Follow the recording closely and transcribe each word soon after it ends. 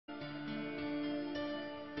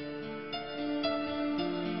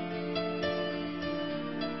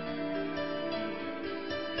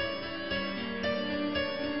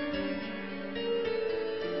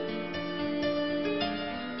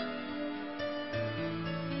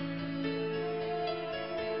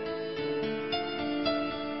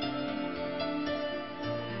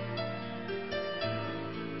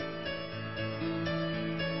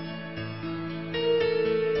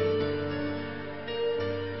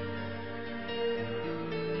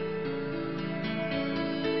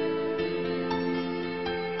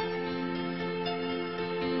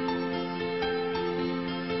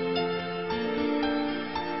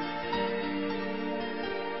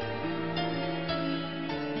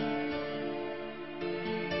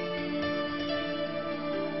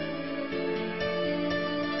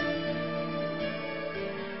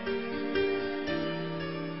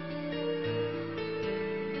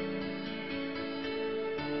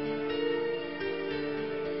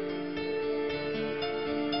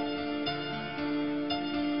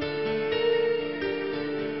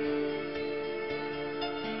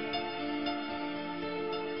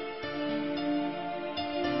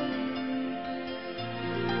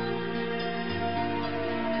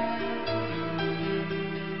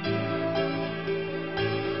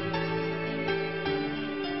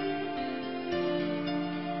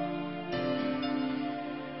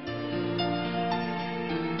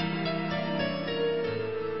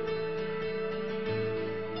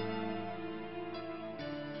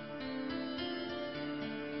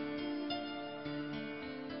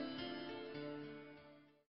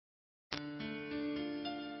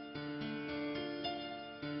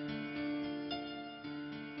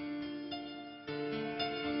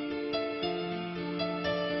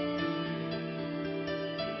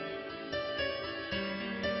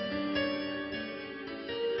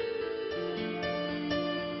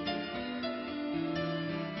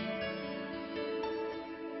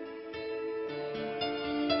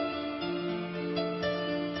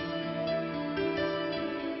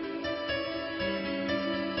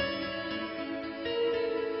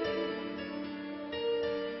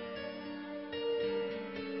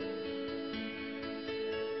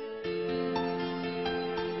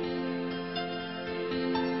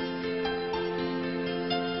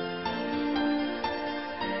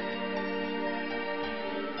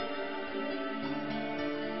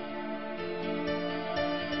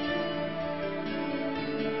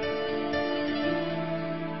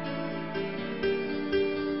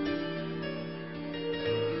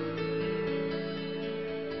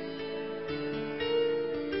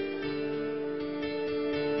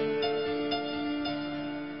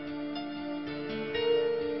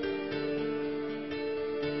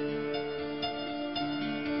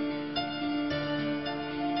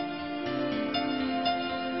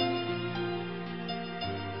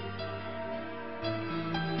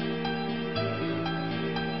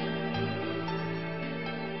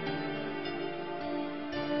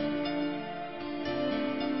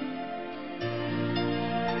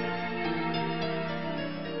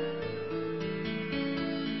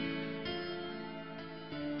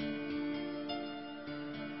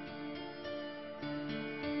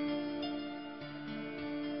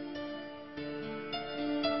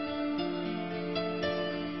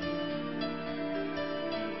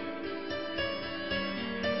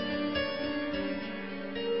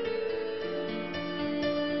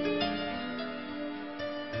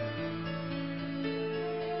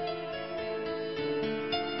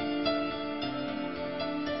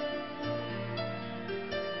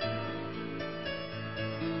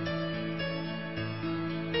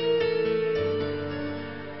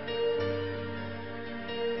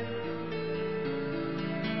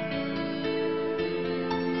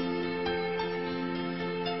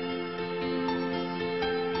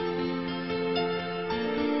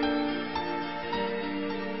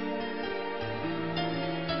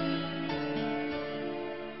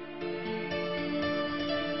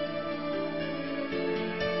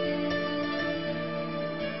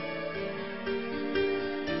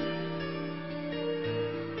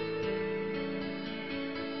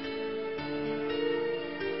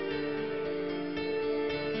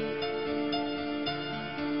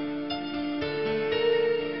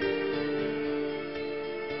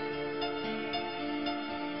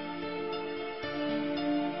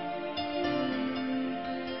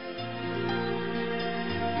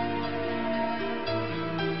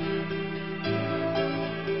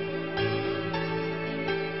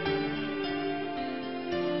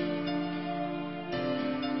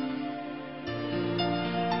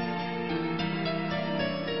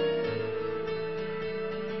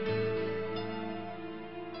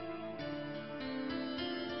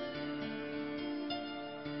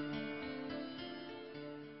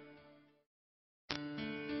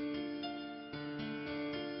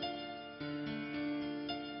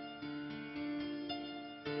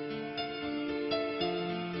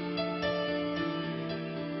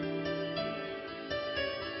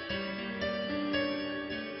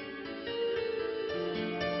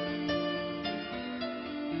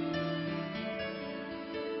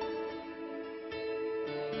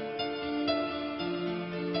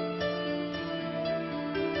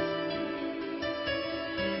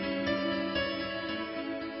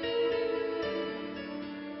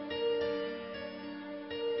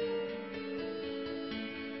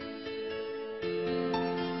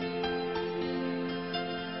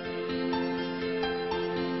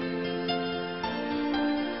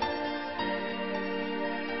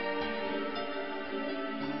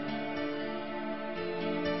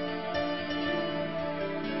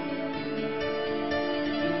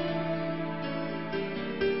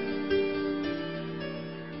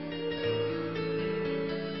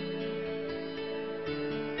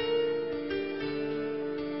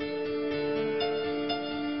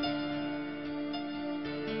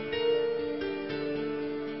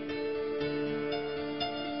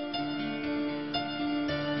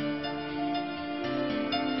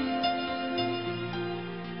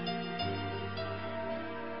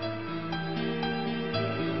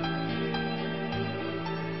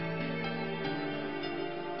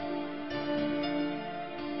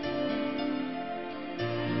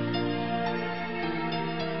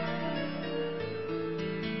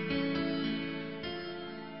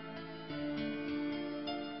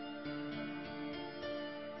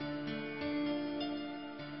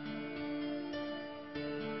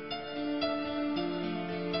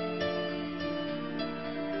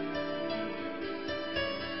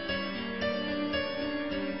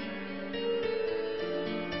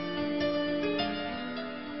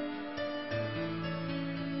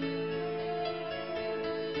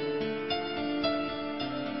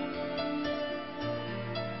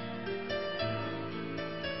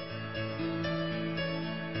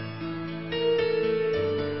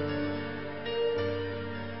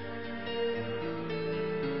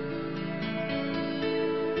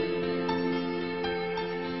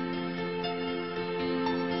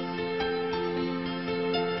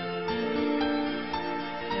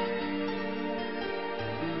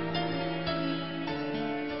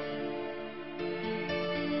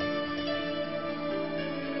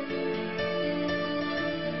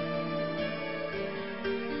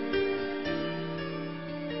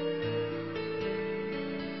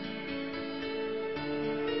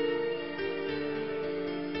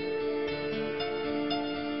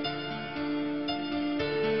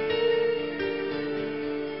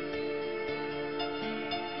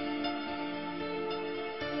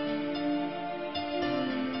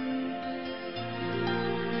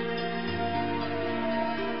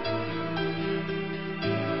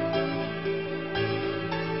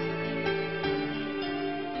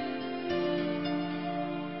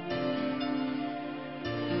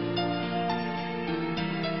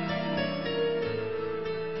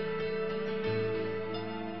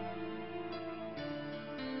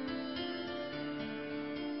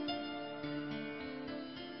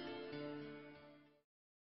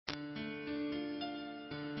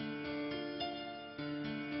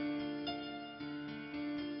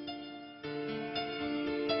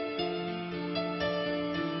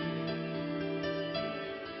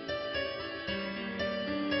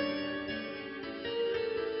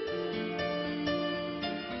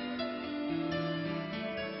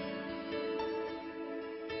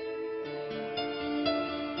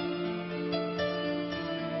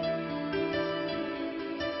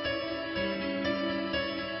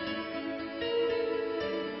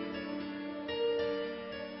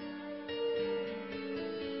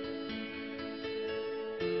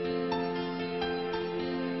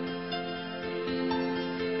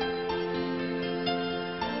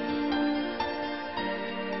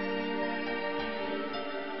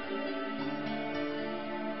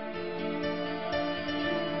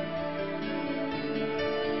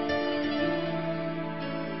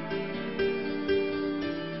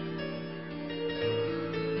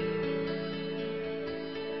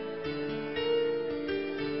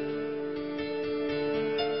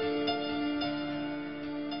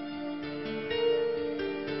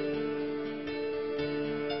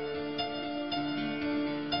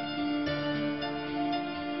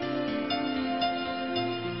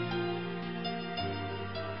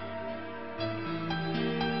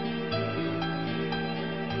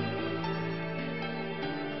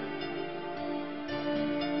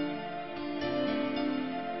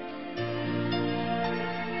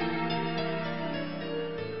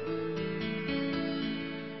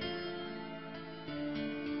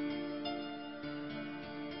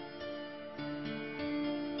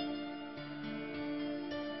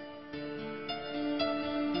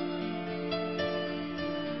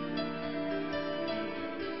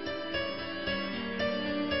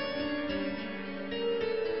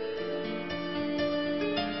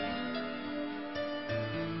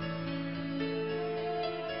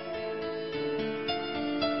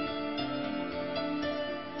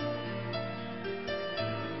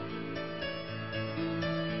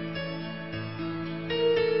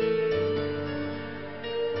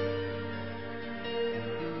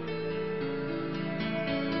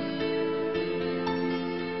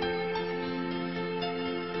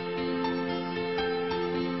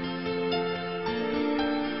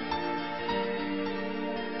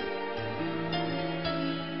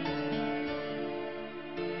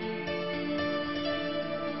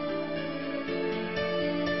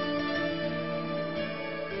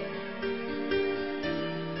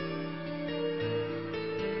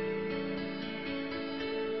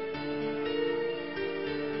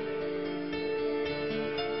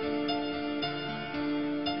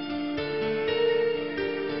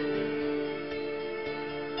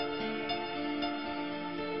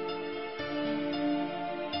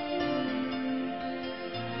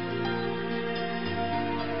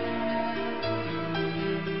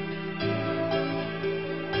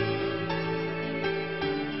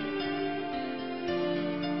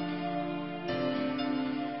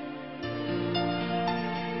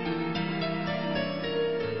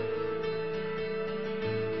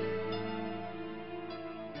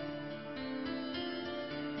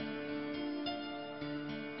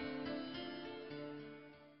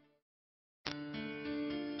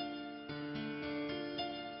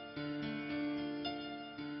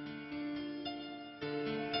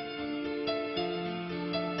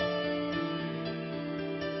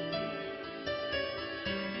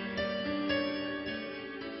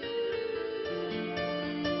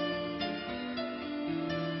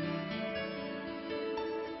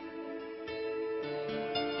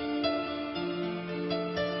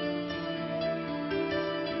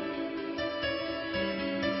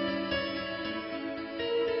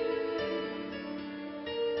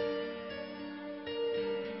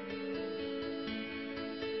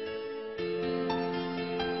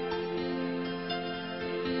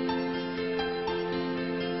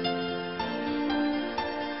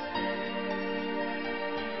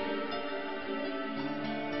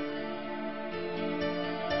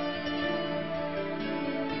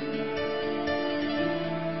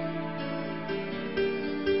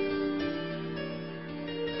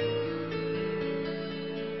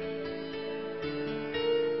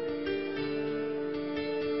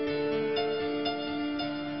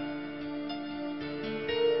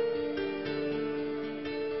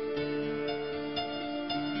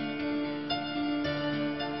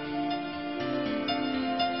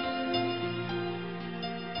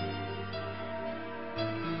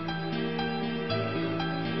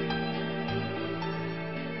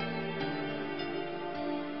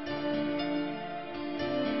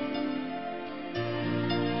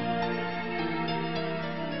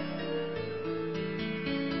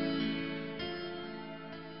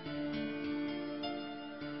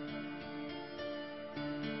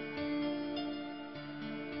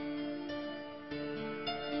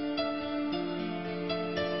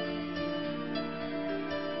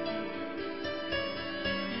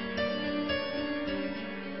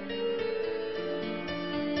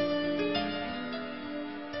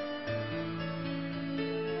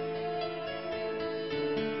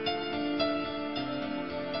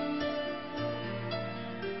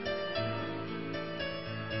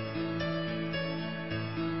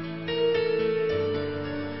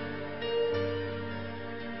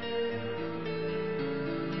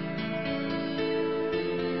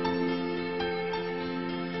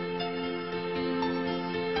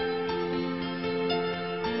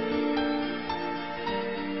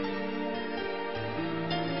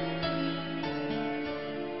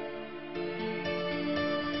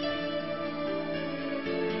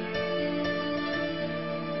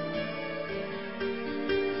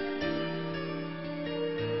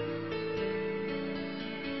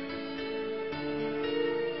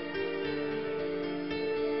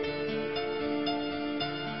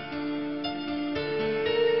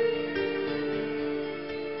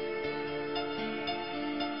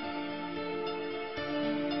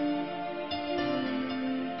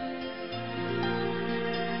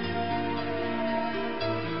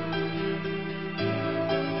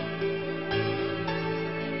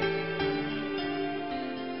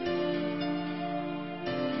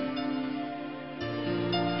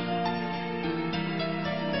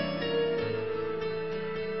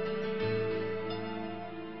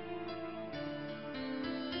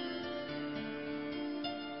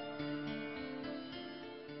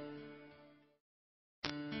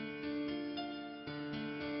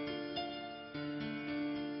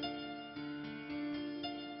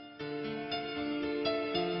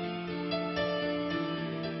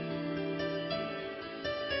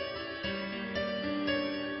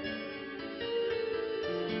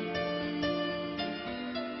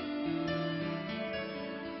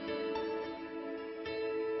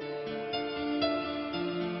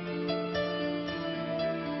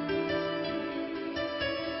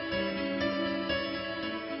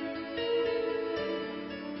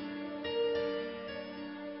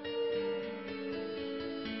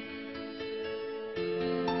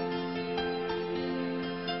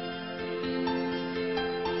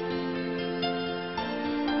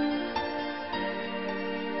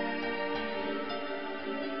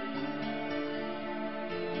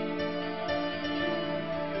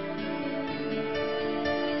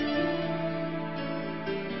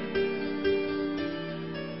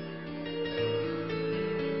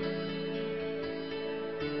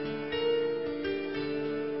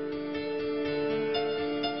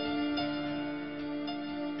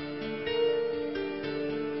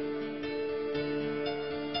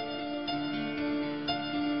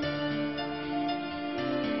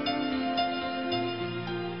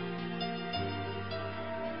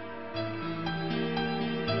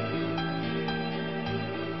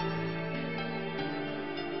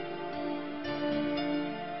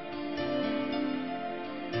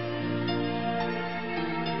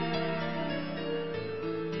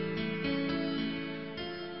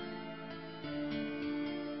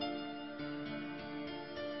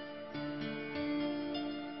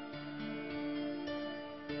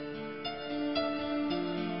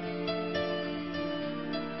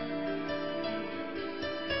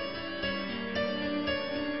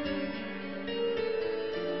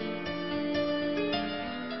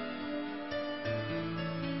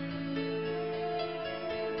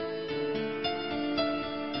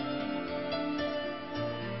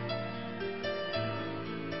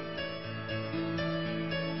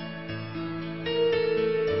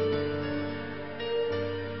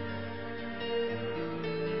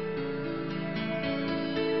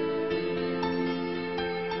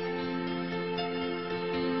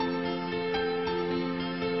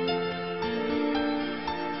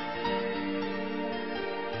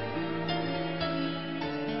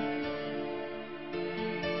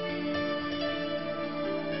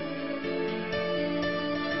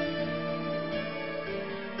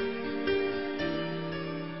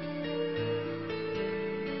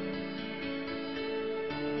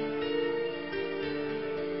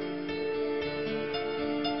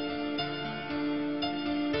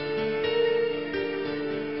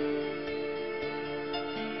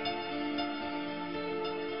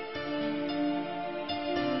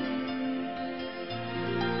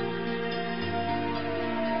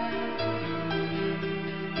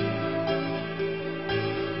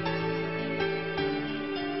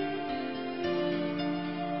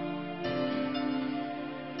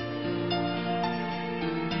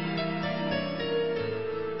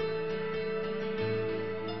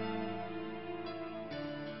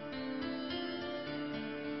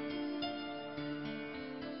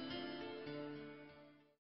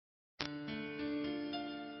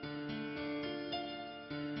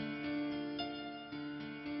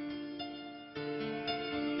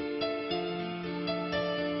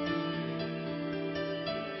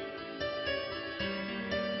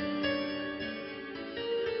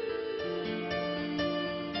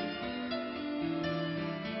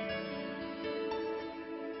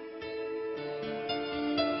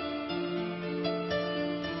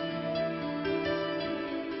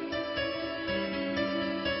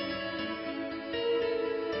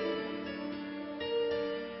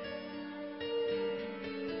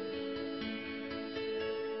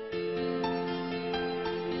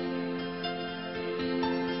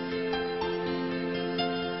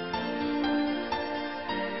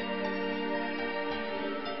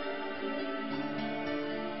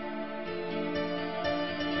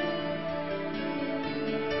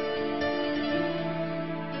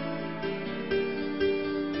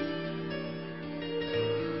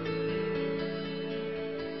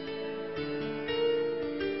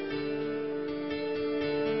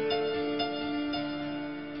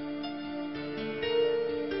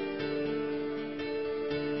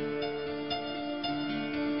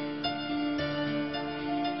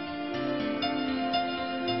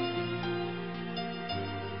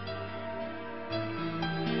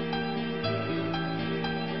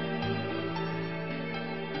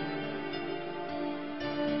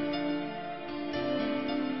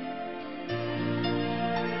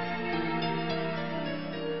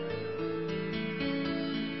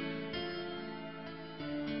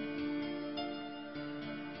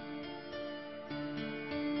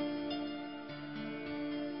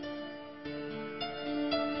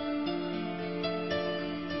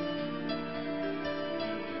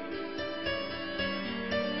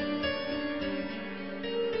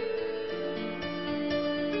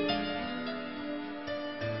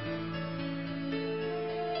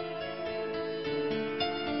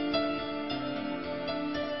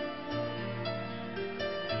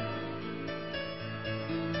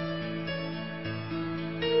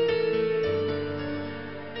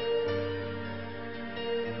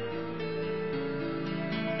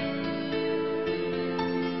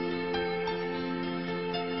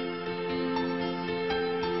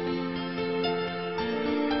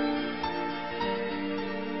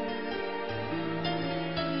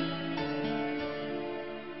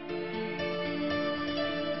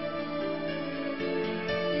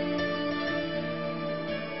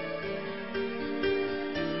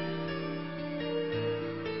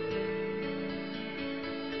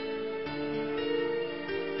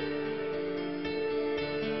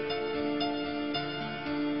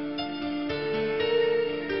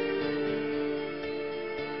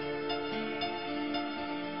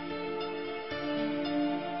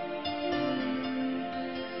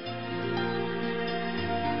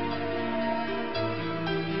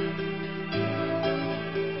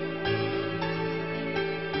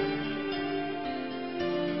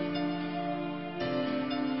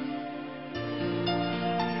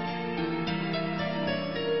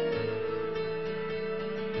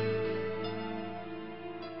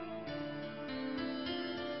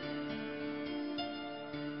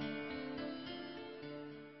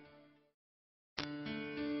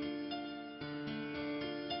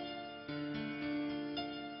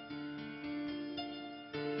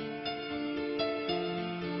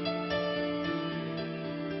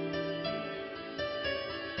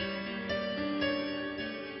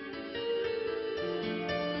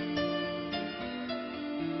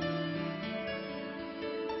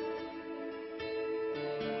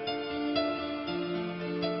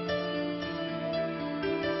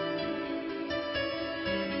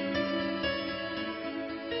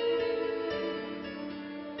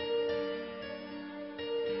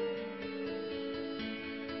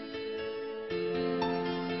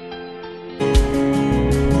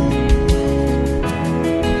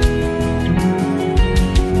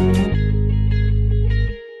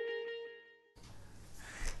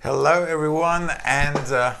Hello everyone,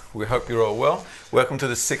 and we hope you're all well. Welcome to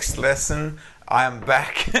the sixth lesson. I am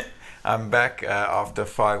back. I'm back after a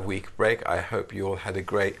 5-week break. I hope you all had a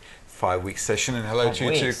great 5-week session, and hello to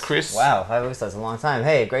you too, Chris. Wow, 5 weeks, that's a long time.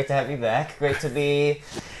 Hey, great to have you back. Great to be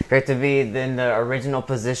in the original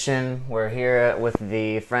position. We're here with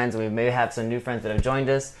the friends. We may have some new friends that have joined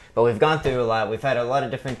us, but we've gone through a lot. We've had a lot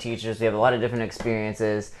of different teachers. We have a lot of different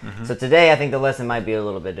experiences. So today I think the lesson might be a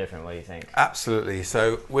little bit different. What do you think? Absolutely.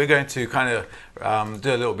 So we're going to kind of do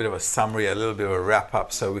a little bit of a summary, a little bit of a wrap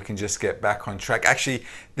up so we can just get back on track. Actually,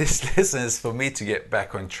 this lesson is for me to get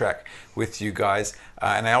back on track with you guys.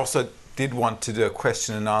 And I also did want to do a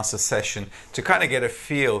question and answer session to kind of get a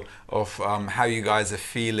feel of how you guys are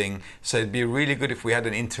feeling. So it'd be really good if we had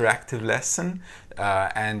an interactive lesson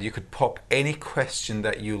and you could pop any question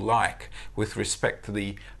that you like with respect to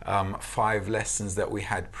the 5 lessons that we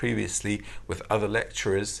had previously with other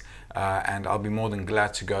lecturers, and I'll be more than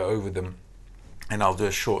glad to go over them. And I'll do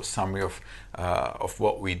a short summary of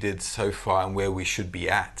what we did so far and where we should be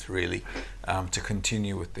at, really, to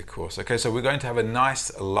continue with the course. Okay, so we're going to have a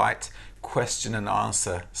nice, light question and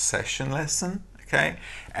answer session lesson. Okay,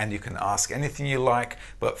 and you can ask anything you like,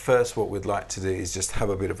 but first what we'd like to do is just have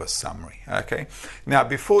a bit of a summary. Okay, now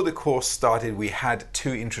before the course started we had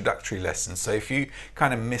 2 introductory lessons, so if you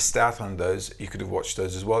kind of missed out on those, you could have watched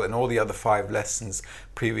those as well, and all the other 5 lessons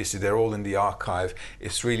previously, they're all in the archive.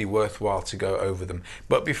 It's really worthwhile to go over them.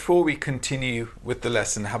 But before we continue with the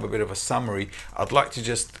lesson, have a bit of a summary, I'd like to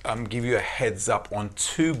just give you a heads up on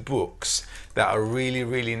 2 books that are really,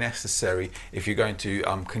 really necessary if you're going to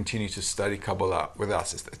continue to study Kabbalah with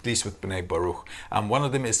us, at least with B'nai Baruch. One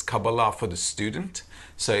of them is Kabbalah for the Student.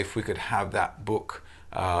 So if we could have that book,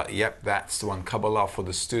 yep, that's the one, Kabbalah for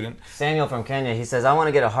the Student. Samuel from Kenya, he says, I want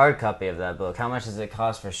to get a hard copy of that book. How much does it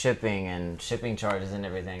cost for shipping and shipping charges and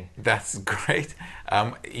everything? That's great.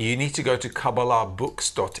 You need to go to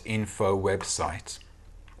KabbalahBooks.info website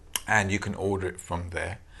and you can order it from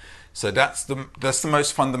there. So that's the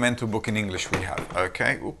most fundamental book in English we have.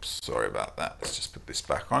 Okay, oops, sorry about that. Let's just put this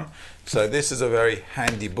back on. So this is a very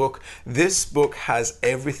handy book. This book has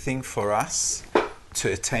everything for us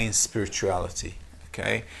to attain spirituality.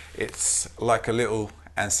 Okay, it's like a little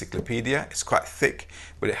encyclopedia. It's quite thick,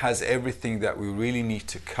 but it has everything that we really need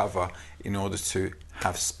to cover in order to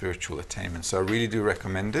have spiritual attainment. So I really do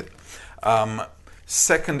recommend it.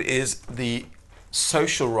 Second is the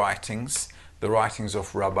social writings, the writings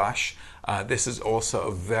of Rabash. This is also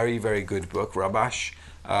a very, very good book. Rabash,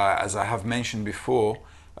 as I have mentioned before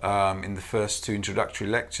in the first 2 introductory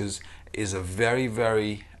lectures, is a very,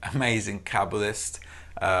 very amazing Kabbalist.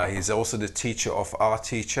 He's also the teacher of our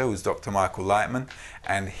teacher, who's Dr. Michael Lightman,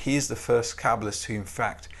 and he's the first Kabbalist who in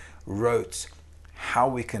fact wrote how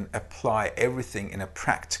we can apply everything in a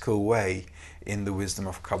practical way in the wisdom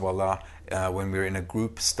of Kabbalah when we're in a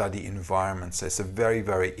group study environment. So it's a very,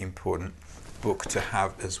 very important book to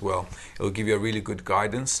have as well. It will give you a really good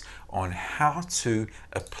guidance on how to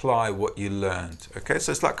apply what you learned. Okay,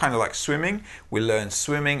 so it's like kind of like swimming. We learn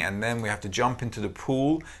swimming and then we have to jump into the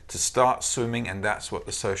pool to start swimming, and that's what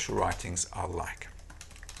the social writings are like.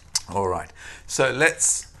 All right, so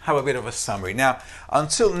let's have a bit of a summary. Now,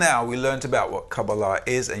 until now we learned about what Kabbalah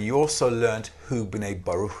is, and you also learned who B'nai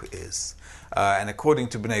Baruch is. And according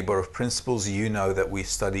to B'nai Baruch principles, you know that we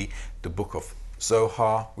study the book of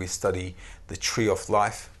Zohar, we study the Tree of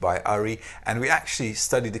Life by Ari, and we actually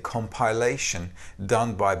study the compilation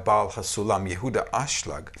done by Baal HaSulam, Yehuda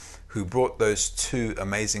Ashlag, who brought those 2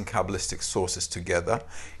 amazing Kabbalistic sources together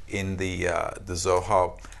in the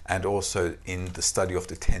Zohar and also in the study of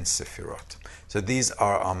the 10 Sefirot. So these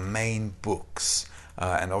are our main books,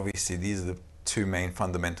 and obviously these are the 2 main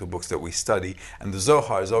fundamental books that we study, and the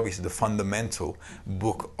Zohar is obviously the fundamental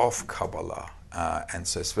book of Kabbalah. And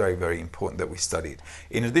so it's very, very important that we study it.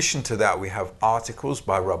 In addition to that, we have articles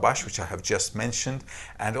by Rabash, which I have just mentioned,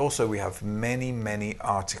 and also we have many, many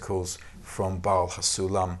articles from Baal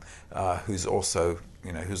HaSulam, who's also,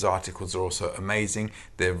 whose articles are also amazing.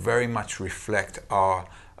 They very much reflect our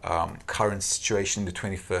current situation in the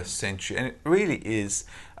 21st century, and it really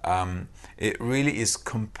is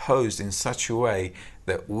composed in such a way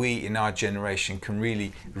that we in our generation can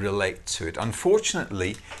really relate to it.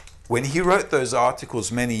 Unfortunately, when he wrote those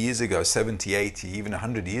articles many years ago, 70, 80, even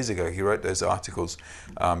 100 years ago, he wrote those articles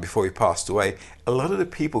before he passed away, a lot of the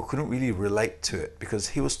people couldn't really relate to it because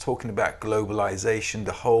he was talking about globalization,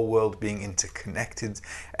 the whole world being interconnected,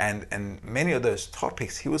 and many of those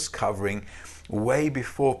topics he was covering way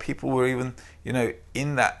before people were even,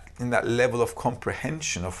 in that level of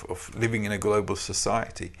comprehension of living in a global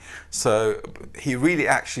society. So he really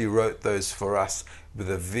actually wrote those for us with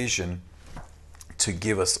a vision to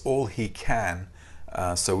give us all He can,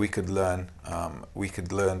 so we could learn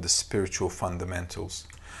the spiritual fundamentals.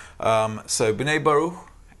 So B'nai Baruch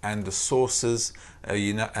and the sources,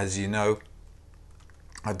 as you know,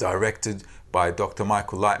 are directed by Dr.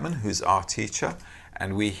 Michael Lightman, who's our teacher,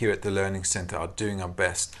 and we here at the Learning Center are doing our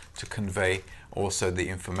best to convey also the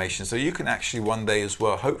information. So you can actually one day as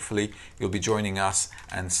well, hopefully you'll be joining us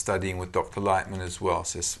and studying with Dr. Lightman as well.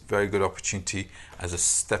 So it's a very good opportunity as a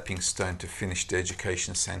stepping stone to finish the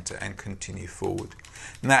Education Center and continue forward.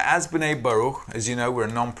 Now, as B'nai Baruch, as you know, we're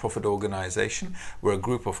a non-profit organization. We're a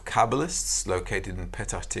group of Kabbalists located in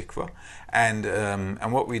Petah Tikva.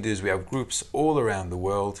 And what we do is we have groups all around the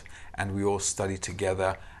world, and we all study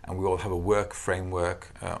together, and we all have a work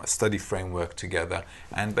framework, a study framework together.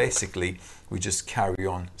 And basically, we just carry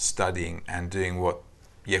on studying and doing what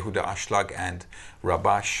Yehuda Ashlag and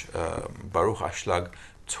Rabash Baruch Ashlag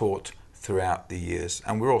taught throughout the years.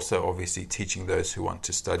 And we're also obviously teaching those who want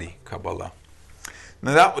to study Kabbalah.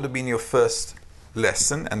 Now that would have been your first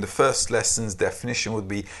lesson, and the first lesson's definition would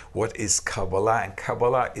be, what is Kabbalah? And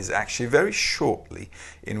Kabbalah is actually, very shortly,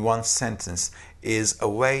 in one sentence, is a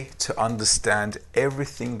way to understand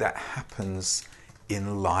everything that happens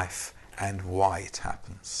in life and why it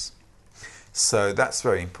happens. So that's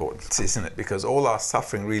very important, isn't it? Because all our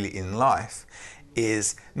suffering really in life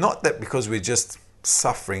is not that because we're just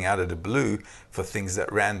suffering out of the blue for things that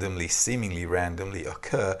seemingly randomly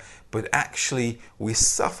occur, but actually we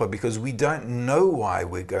suffer because we don't know why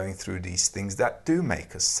we're going through these things that do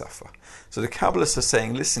make us suffer. So the Kabbalists are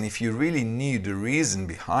saying, listen, if you really knew the reason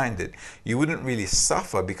behind it, you wouldn't really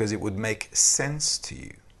suffer because it would make sense to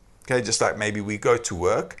you. Okay, just like maybe we go to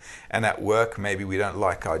work, and at work maybe we don't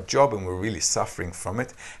like our job and we're really suffering from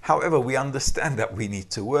it. However, we understand that we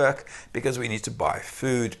need to work because we need to buy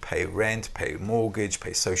food, pay rent, pay mortgage,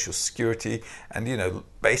 pay social security, and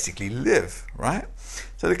basically live, right?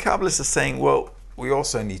 So the Kabbalists are saying, well, we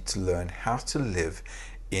also need to learn how to live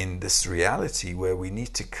in this reality where we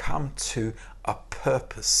need to come to a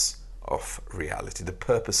purpose of reality, the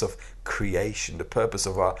purpose of creation, the purpose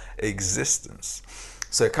of our existence.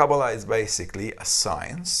 So Kabbalah is basically a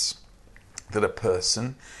science that a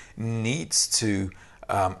person needs to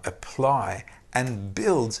apply and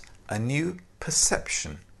build a new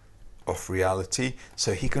perception of reality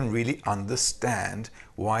so he can really understand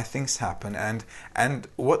why things happen and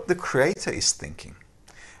what the Creator is thinking.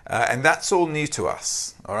 And that's all new to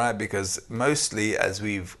us, all right? Because mostly as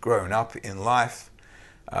we've grown up in life,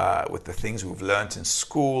 with the things we've learned in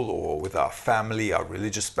school or with our family, our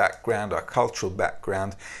religious background, our cultural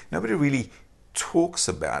background, nobody really talks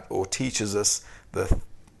about or teaches us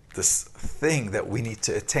this thing that we need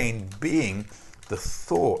to attain, being the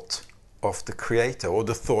thought of the Creator or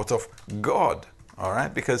the thought of God, all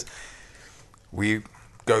right? Because we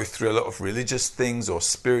go through a lot of religious things or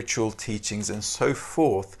spiritual teachings and so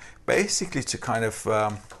forth, basically to kind of,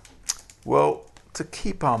 to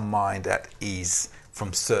keep our mind at ease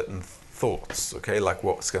from certain thoughts, okay, like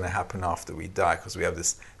what's going to happen after we die, because we have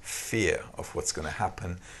this fear of what's going to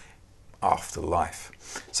happen after life.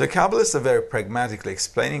 So Kabbalists are very pragmatically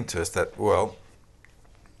explaining to us that, well,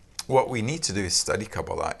 what we need to do is study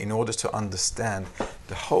Kabbalah in order to understand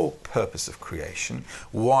the whole purpose of creation,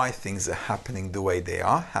 why things are happening the way they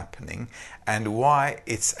are happening, and why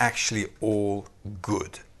it's actually all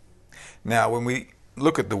good. Now, when we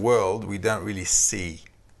look at the world, we don't really see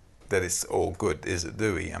that it's all good, is it,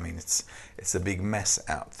 do we? I mean, it's a big mess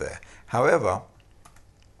out there. However,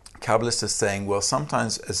 Kabbalists are saying, well,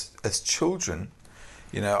 sometimes as children,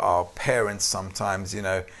 our parents sometimes,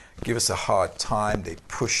 give us a hard time. They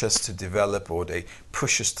push us to develop, or they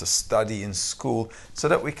push us to study in school so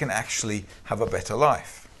that we can actually have a better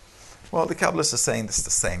life. Well, the Kabbalists are saying it's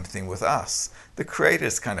the same thing with us. The Creator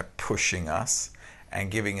is kind of pushing us and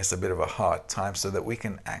giving us a bit of a hard time so that we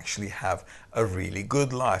can actually have a really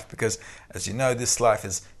good life. Because, as you know, this life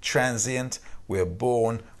is transient. We're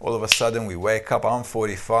born, all of a sudden we wake up, I'm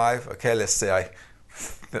 45. Okay, let's say I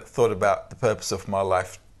thought about the purpose of my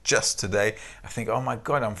life just today. I think, oh my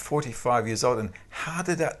God, I'm 45 years old, and how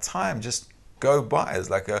did that time just go by? It's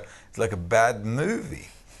like a bad movie,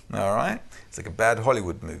 all right? It's like a bad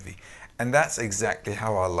Hollywood movie. And that's exactly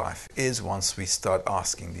how our life is once we start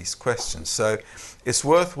asking these questions. So it's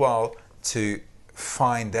worthwhile to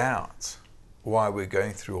find out why we're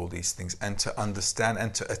going through all these things and to understand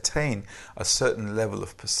and to attain a certain level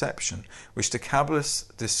of perception, which the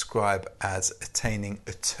Kabbalists describe as attaining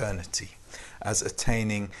eternity, as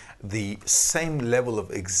attaining the same level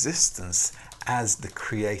of existence as the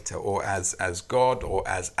Creator, or as God, or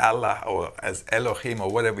as Allah, or as Elohim,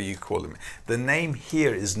 or whatever you call him. The name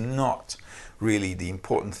here is not really the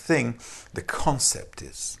important thing. The concept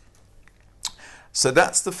is. So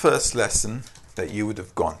that's the first lesson that you would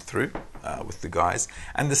have gone through with the guys.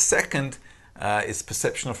 And the second is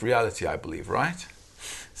perception of reality, I believe, right?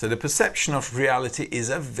 So the perception of reality is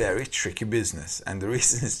a very tricky business. And the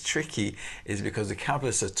reason it's tricky is because the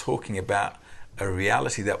Kabbalists are talking about a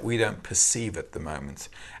reality that we don't perceive at the moment.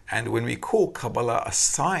 And when we call Kabbalah a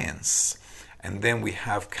science, and then we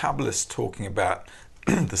have Kabbalists talking about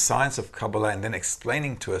the science of Kabbalah and then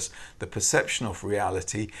explaining to us the perception of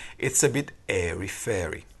reality, it's a bit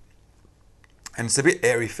airy-fairy. And it's a bit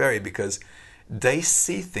airy-fairy because they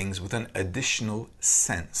see things with an additional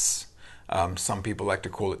sense. Some people like to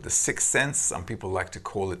call it the sixth sense. Some people like to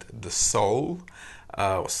call it the soul.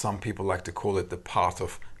 Or some people like to call it the part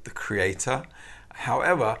of the Creator.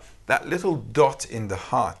 However, that little dot in the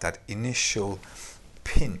heart, that initial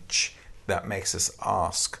pinch that makes us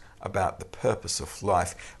ask about the purpose of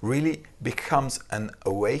life, really becomes an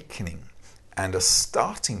awakening and a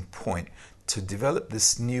starting point to develop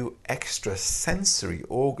this new extrasensory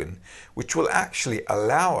organ, which will actually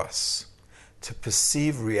allow us to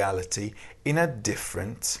perceive reality in a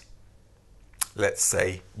different, let's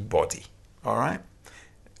say, body. All right?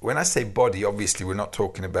 When I say body, obviously we're not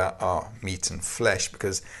talking about our meat and flesh,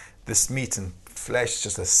 because this meat and flesh is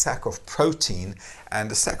just a sack of protein,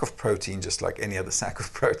 and the sack of protein, just like any other sack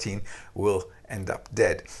of protein, will end up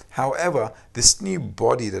dead. However, this new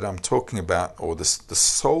body that I'm talking about, or the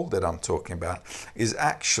soul that I'm talking about, is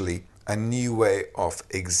actually a new way of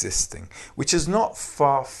existing, which is not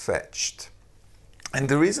far-fetched. And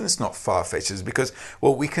the reason it's not far-fetched is because,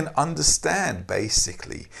 well, we can understand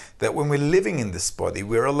basically that when we're living in this body,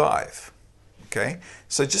 we're alive. Okay?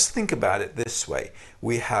 So just think about it this way.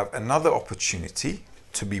 We have another opportunity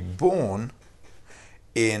to be born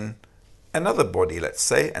in another body, let's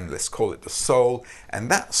say, and let's call it the soul. And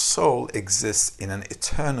that soul exists in an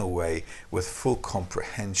eternal way with full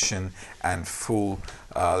comprehension and full,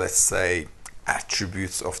 let's say,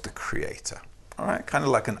 attributes of the Creator. All right? Kind of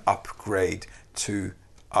like an upgrade to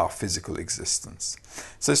our physical existence.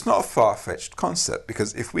 So it's not a far-fetched concept,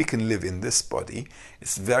 because if we can live in this body,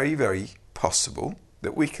 it's very, very possible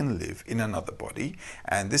that we can live in another body,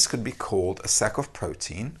 and this could be called a sack of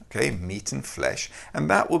protein, okay, meat and flesh, and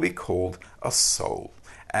that will be called a soul.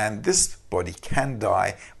 And this body can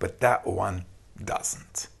die, but that one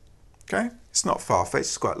doesn't. Okay? It's not far-fetched,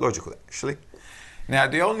 it's quite logical actually. Now,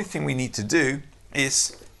 the only thing we need to do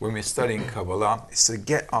is, when we're studying Kabbalah, is to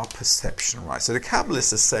get our perception right. So the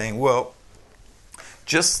Kabbalists are saying, well,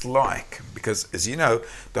 just like, because as you know,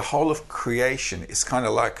 the whole of creation is kind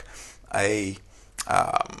of like a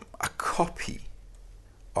copy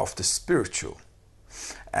of the spiritual.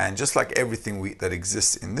 And just like everything that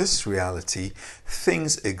exists in this reality,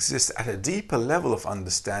 things exist at a deeper level of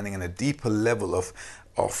understanding and a deeper level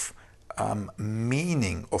of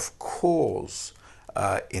meaning, of cause,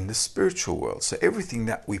 in the spiritual world. So everything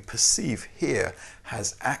that we perceive here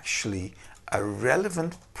has actually a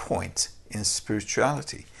relevant point in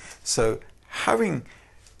spirituality. So having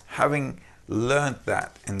learned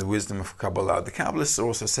that in the wisdom of Kabbalah, the Kabbalists are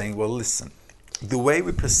also saying, well, listen, the way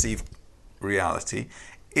we perceive reality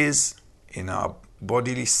is in our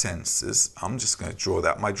bodily senses. I'm just going to draw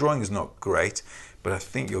that. My drawing is not great, but I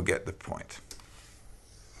think you'll get the point.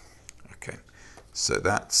 Okay, so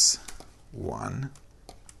that's 1.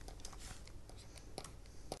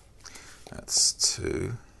 That's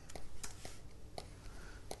 2.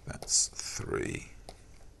 That's 3.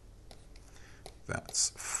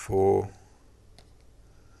 That's 4.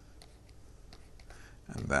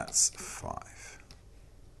 And that's 5.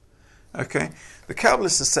 Okay, the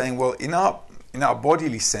Kabbalists are saying, well, in our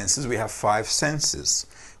bodily senses, we have 5 senses.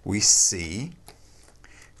 We see,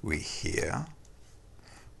 we hear,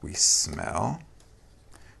 we smell,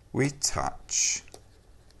 we touch,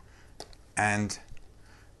 and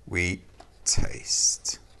we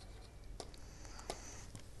taste.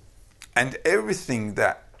 And everything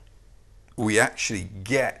that we actually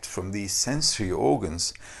get from these sensory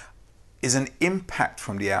organs is an impact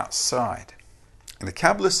from the outside. And the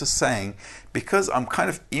Kabbalists are saying, because I'm kind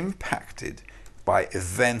of impacted by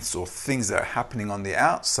events or things that are happening on the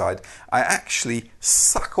outside, I actually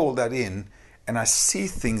suck all that in and I see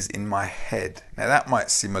things in my head. Now that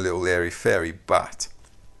might seem a little airy-fairy, but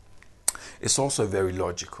it's also very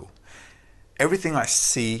logical. Everything I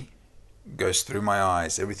see goes through my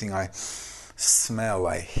eyes. Everything I smell,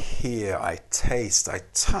 I hear, I taste, I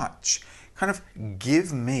touch, kind of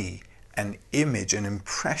give me an image, an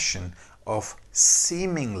impression of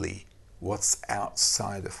seemingly what's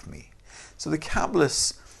outside of me. So the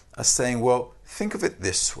Kabbalists are saying, well, think of it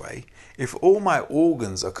this way. If all my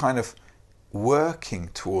organs are kind of working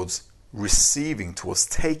towards receiving, towards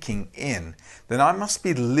taking in, then I must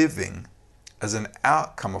be living as an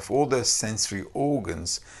outcome of all those sensory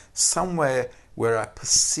organs somewhere where I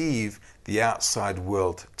perceive the outside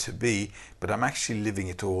world to be, but I'm actually living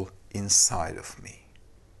it all inside of me.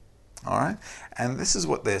 All right? And this is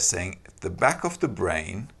what they're saying. At the back of the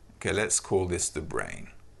brain, okay, let's call this the brain.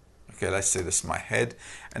 Okay, let's say this is my head.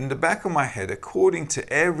 And in the back of my head, according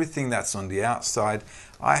to everything that's on the outside,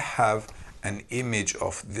 I have an image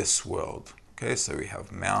of this world. Okay, so we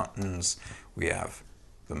have mountains, we have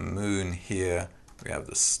the moon here, we have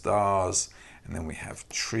the stars, and then we have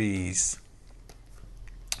trees,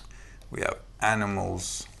 we have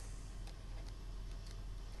animals.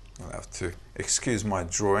 I'll have to excuse my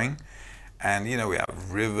drawing. And we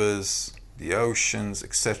have rivers, the oceans,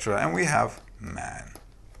 etc. And we have man.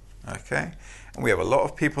 Okay? And we have a lot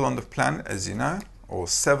of people on the planet, as you know, or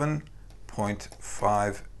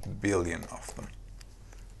 7.5 billion of them.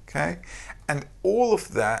 Okay? And all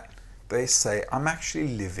of that, they say, I'm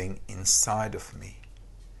actually living inside of me.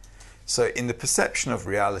 So in the perception of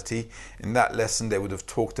reality, in that lesson, they would have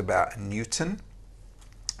talked about Newton.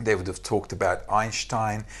 They would have talked about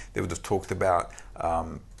Einstein. They would have talked about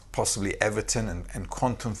possibly Everton and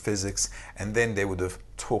quantum physics, and then they would have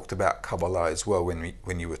talked about Kabbalah as well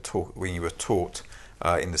when you were taught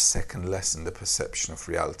in the second lesson, the perception of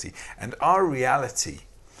reality. And our reality,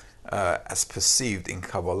 as perceived in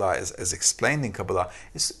Kabbalah, as explained in Kabbalah,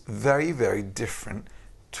 is very, very different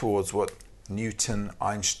towards what Newton,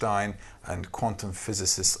 Einstein, and quantum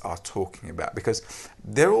physicists are talking about, because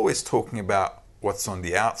they're always talking about what's on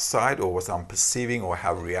the outside or what I'm perceiving or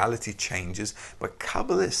how reality changes. But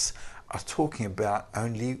Kabbalists are talking about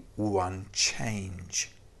only one change,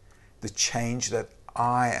 the change that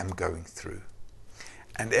I am going through.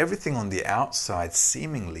 And everything on the outside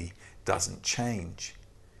seemingly doesn't change,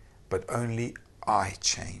 but only I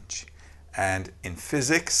change. And in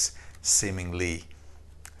physics, seemingly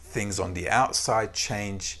things on the outside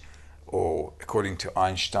change, or according to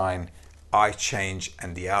Einstein, I change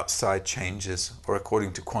and the outside changes, or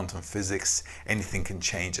according to quantum physics, anything can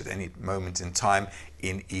change at any moment in time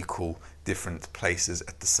in equal different places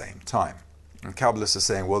at the same time. And Kabbalists are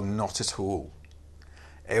saying, well, not at all.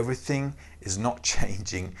 Everything is not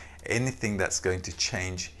changing. Anything that's going to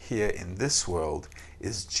change here in this world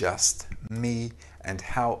is just me and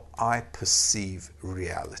how I perceive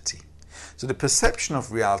reality. So the perception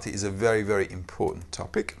of reality is a very, very important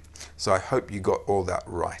topic. So I hope you got all that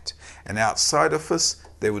right. And outside of us,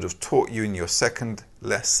 they would have taught you in your second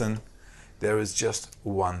lesson, there is just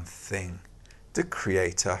one thing, the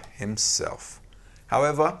Creator Himself.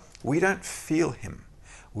 However, we don't feel Him.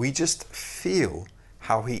 We just feel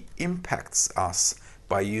how He impacts us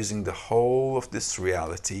by using the whole of this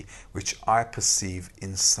reality which I perceive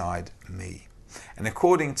inside me. And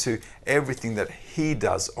according to everything that He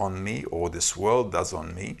does on me, or this world does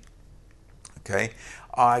on me, okay,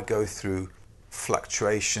 I go through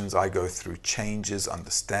fluctuations, I go through changes,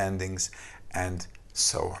 understandings, and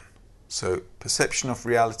so on. So perception of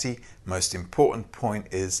reality, most important point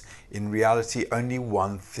is, in reality, only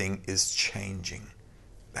one thing is changing.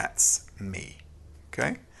 That's me.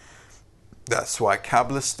 Okay? That's why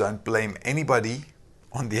Kabbalists don't blame anybody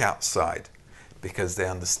on the outside, because they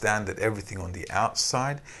understand that everything on the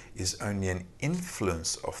outside is only an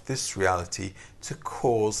influence of this reality to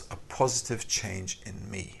cause a positive change in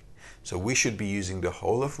me. So we should be using the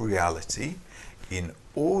whole of reality in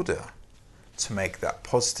order to make that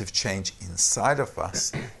positive change inside of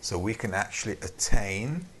us, so we can actually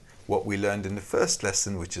attain what we learned in the first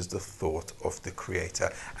lesson, which is the thought of the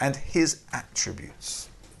Creator and His attributes.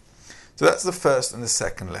 So that's the first and the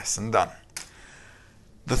second lesson done.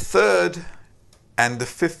 The third and the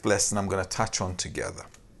fifth lesson I'm going to touch on together.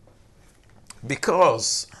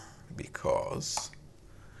 Because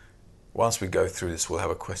once we go through this, we'll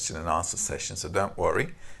have a question and answer session, so don't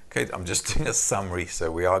worry. Okay, I'm just doing a summary,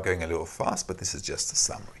 so we are going a little fast, but this is just a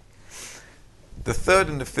summary. The third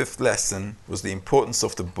and the fifth lesson was the importance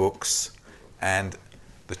of the books and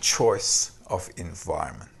the choice of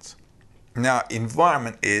environment. Now,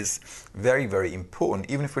 environment is very, very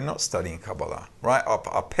important, even if we're not studying Kabbalah, right?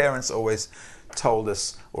 Our parents always told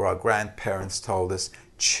us, or our grandparents told us,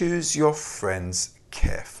 choose your friends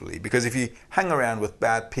carefully, because if you hang around with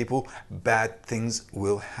bad people, bad things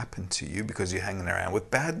will happen to you because you're hanging around with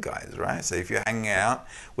bad guys, right? So if you're hanging out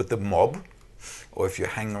with the mob, or if you're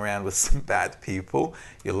hanging around with some bad people,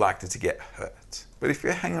 you're likely to get hurt. But if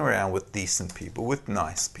you're hanging around with decent people, with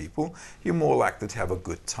nice people, you're more likely to have a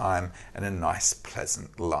good time and a nice,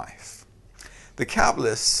 pleasant life. The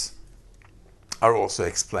Kabbalists are also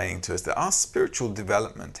explaining to us that our spiritual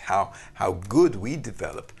development, how good we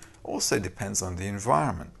develop, also depends on the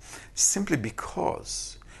environment. Simply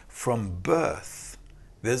because from birth,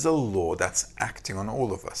 there's a law that's acting on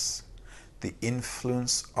all of us. The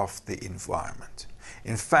influence of the environment.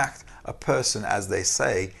 In fact, a person, as they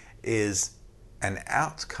say, is an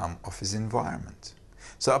outcome of his environment.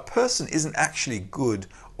 So a person isn't actually good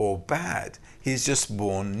or bad. He's just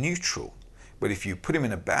born neutral. But if you put him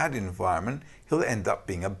in a bad environment, he'll end up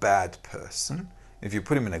being a bad person. If you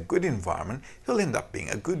put him in a good environment, he'll end up being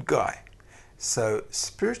a good guy. So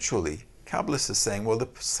spiritually, Kabbalists are saying, well, the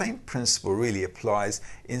same principle really applies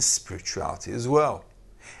in spirituality as well.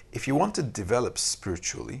 If you want to develop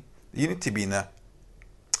spiritually, you need to be in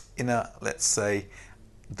a, let's say,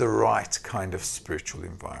 the right kind of spiritual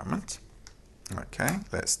environment. Okay,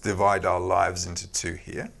 let's divide our lives into two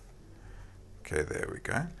here. Okay, there we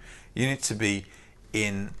go. You need to be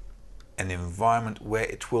in an environment where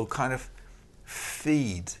it will kind of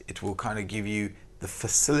feed, it will kind of give you the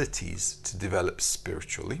facilities to develop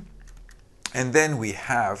spiritually. And then we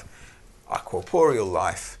have our corporeal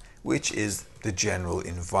life, which is the general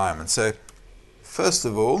environment. So, first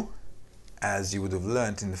of all, as you would have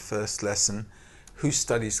learned in the first lesson, who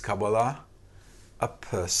studies Kabbalah? A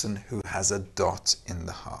person who has a dot in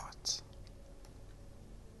the heart.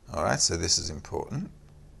 All right, so this is important.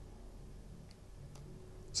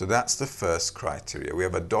 So that's the first criteria. We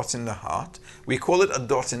have a dot in the heart. We call it a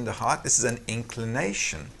dot in the heart. This is an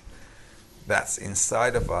inclination that's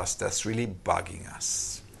inside of us that's really bugging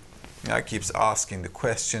us. It keeps asking the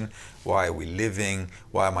question, why are we living?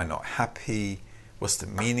 Why am I not happy? What's the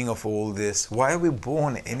meaning of all this? Why are we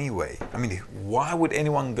born anyway? I mean, why would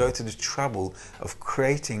anyone go to the trouble of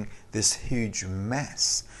creating this huge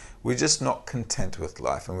mess? We're just not content with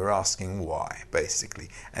life, and we're asking why, basically.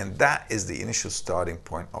 And that is the initial starting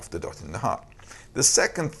point of the dot in the heart. The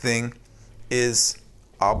second thing is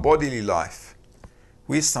our bodily life.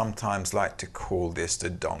 We sometimes like to call this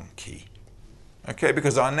the donkey. Okay,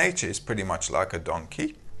 because our nature is pretty much like a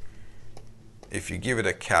donkey. If you give it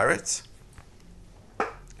a carrot,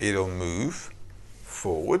 it'll move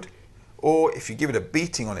forward. Or if you give it a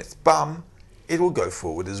beating on its bum, it will go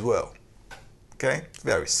forward as well. Okay,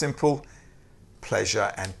 very simple.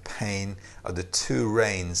 Pleasure and pain are the two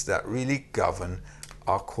reins that really govern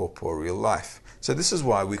our corporeal life. So this is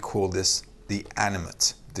why we call this the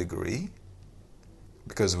animate degree,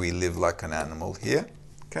 because we live like an animal here.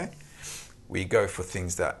 Okay, we go for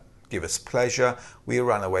things that give us pleasure, we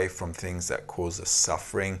run away from things that cause us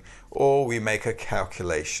suffering, or we make a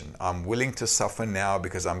calculation. I'm willing to suffer now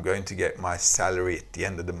because I'm going to get my salary at the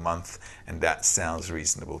end of the month, and that sounds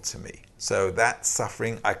reasonable to me. So that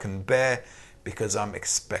suffering I can bear because I'm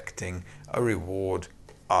expecting a reward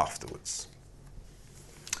afterwards.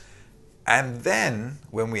 And then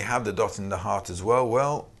when we have the dot in the heart as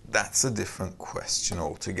well, that's a different question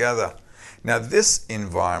altogether. Now this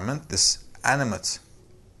environment, this animate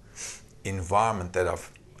environment that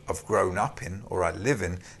I've grown up in, or I live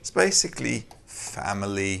in, it's basically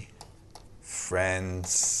family,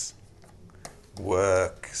 friends,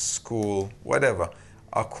 work, school, whatever.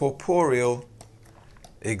 Our corporeal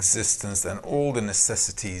existence and all the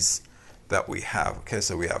necessities that we have. Okay,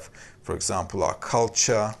 so we have, for example, our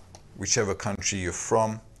culture, whichever country you're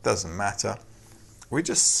from, doesn't matter. We're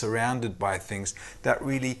just surrounded by things that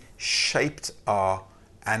really shaped our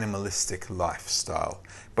animalistic lifestyle.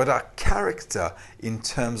 But our character, in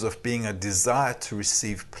terms of being a desire to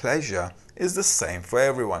receive pleasure, is the same for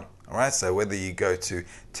everyone. All right, so whether you go to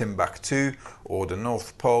Timbuktu or the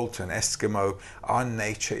North Pole to an Eskimo, our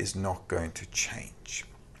nature is not going to change.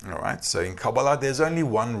 All right, so in Kabbalah, there's only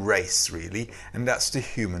one race really, and that's the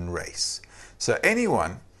human race. So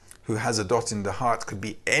anyone who has a dot in the heart could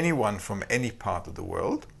be anyone from any part of the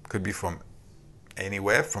world, could be from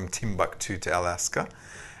anywhere, from Timbuktu to Alaska.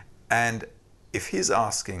 And if he's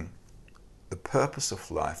asking the purpose of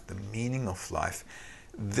life, the meaning of life,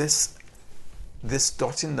 this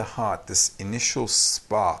dot in the heart, this initial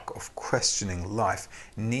spark of questioning life,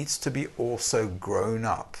 needs to be also grown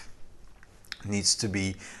up, needs to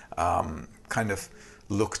be kind of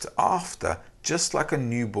looked after, just like a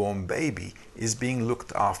newborn baby is being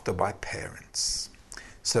looked after by parents.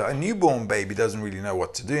 So a newborn baby doesn't really know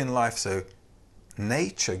what to do in life, so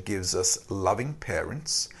nature gives us loving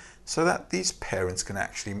parents so that these parents can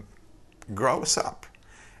actually grow us up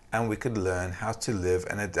and we could learn how to live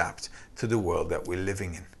and adapt to the world that we're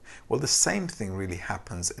living in. Well, the same thing really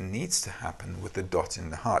happens and needs to happen with the dot in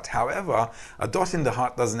the heart. However, a dot in the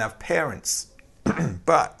heart doesn't have parents.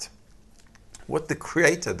 But what the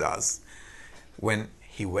Creator does when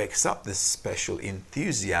he wakes up this special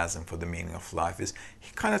enthusiasm for the meaning of life is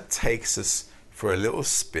he kind of takes us for a little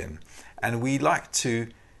spin. And we like to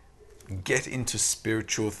get into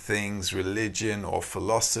spiritual things, religion or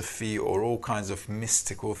philosophy or all kinds of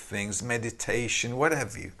mystical things, meditation,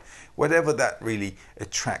 whatever that really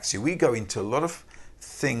attracts you. We go into a lot of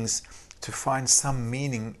things to find some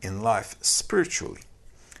meaning in life spiritually.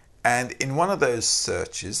 And in one of those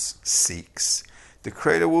seeks, the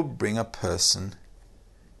Creator will bring a person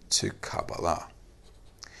to Kabbalah.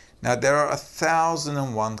 Now there are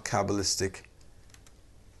 1,001 Kabbalistic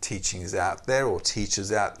teachings out there, or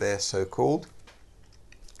teachers out there so-called,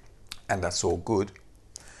 and that's all good.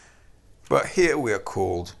 But here we are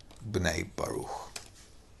called Bnei Baruch,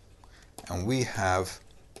 and we have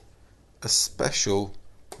a special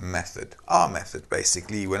method. Our method,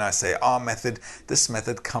 basically. When I say our method, this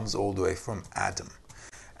method comes all the way from Adam.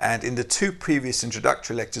 And in the 2 previous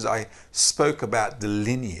introductory lectures, I spoke about the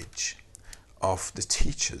lineage of the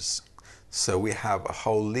teachers. So we have a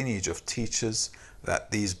whole lineage of teachers that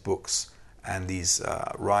these books and these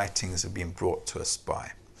writings have been brought to us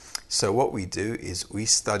by. So what we do is we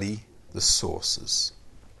study the sources.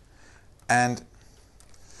 And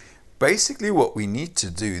basically what we need to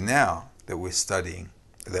do now that we're studying,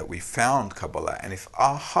 that we found Kabbalah, and if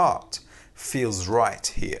our heart feels right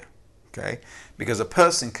here, okay, because a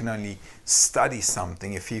person can only study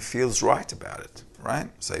something if he feels right about it, right?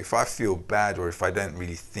 So if I feel bad, or if I don't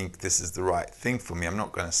really think this is the right thing for me, I'm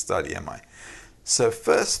not going to study, am I? So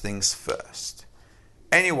first things first,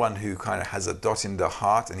 anyone who kind of has a dot in their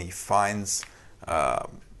heart and he finds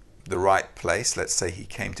the right place, let's say he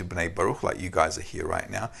came to Bnei Baruch, like you guys are here right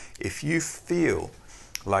now, if you feel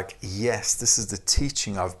like, yes, this is the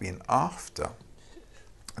teaching I've been after,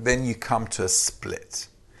 then you come to a split.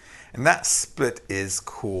 And that split is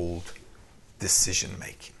called decision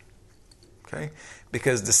making. Okay?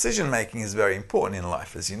 Because decision making is very important in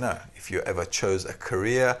life, as you know. If you ever chose a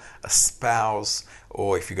career, a spouse,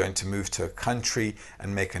 or if you're going to move to a country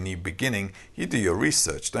and make a new beginning, you do your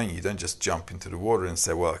research, don't you? You don't just jump into the water and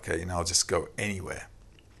say, well, okay, I'll just go anywhere.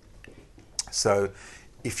 So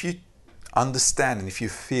if you understand and if you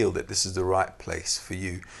feel that this is the right place for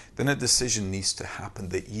you, then a decision needs to happen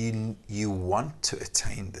that you want to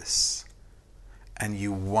attain this, and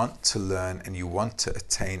you want to learn, and you want to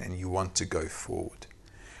attain, and you want to go forward.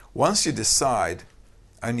 Once you decide,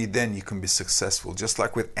 only then you can be successful, just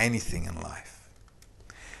like with anything in life.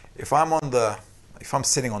 If I'm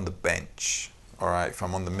sitting on the bench, all right, if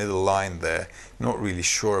I'm on the middle line there, not really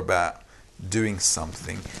sure about doing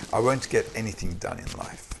something, I won't get anything done in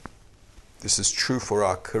life. This is true for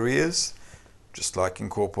our careers, just like in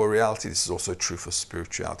corporeal reality. This is also true for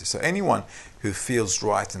spirituality. So anyone who feels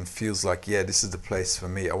right and feels like, yeah, this is the place for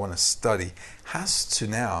me, I want to study, has to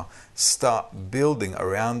now start building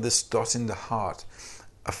around this dot in the heart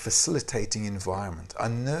a facilitating environment, a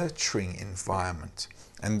nurturing environment.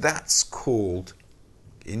 And that's called,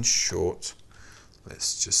 in short,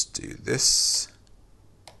 let's just do this.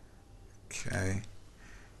 Okay.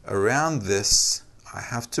 Around this, I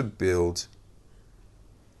have to build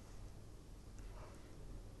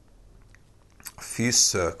a few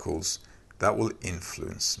circles that will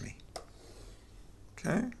influence me.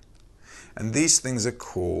 Okay? And these things are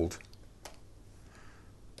called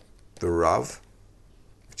the Rav,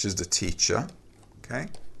 which is the teacher. Okay?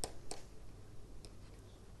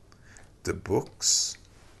 The books,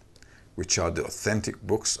 which are the authentic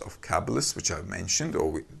books of Kabbalists, which I've mentioned,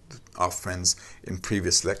 or our friends in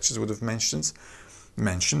previous lectures would have mentioned.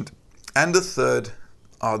 And the third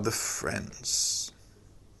are the friends.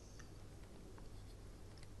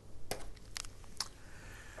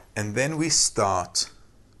 And then we start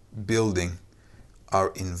building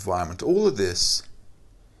our environment. All of this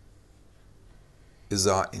is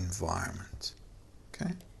our environment.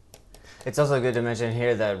 Okay? It's also good to mention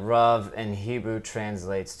here that Rav in Hebrew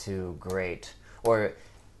translates to great, or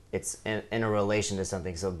it's in a relation to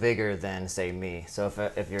something, so bigger than, say, me. So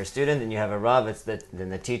if you're a student and you have a Rav, then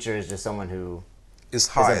the teacher is just someone who is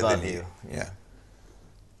higher above than you. Yeah. Yeah.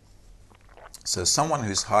 So someone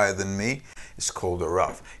who's higher than me is called a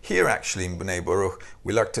Rav. Here actually in Bnei Baruch,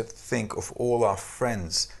 we like to think of all our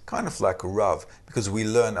friends kind of like a Rav, because we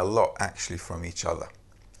learn a lot actually from each other.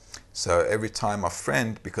 So every time a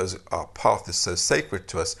friend, because our path is so sacred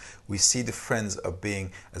to us, we see the friends as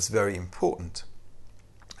being as very important.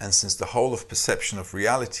 And since the whole of perception of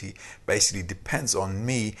reality basically depends on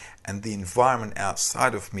me and the environment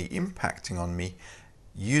outside of me impacting on me,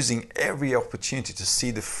 using every opportunity to see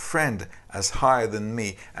the friend as higher than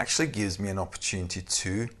me actually gives me an opportunity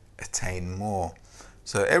to attain more.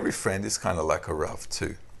 So every friend is kind of like a Rav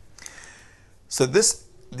too. So this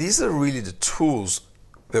these are really the tools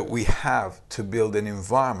that we have to build an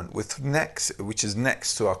environment which is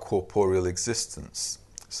next to our corporeal existence.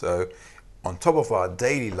 So on top of our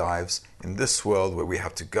daily lives in this world where we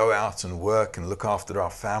have to go out and work and look after our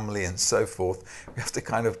family and so forth, we have to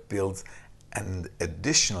kind of build an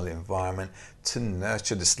additional environment to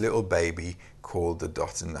nurture this little baby called the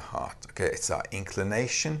dot in the heart. Okay, it's our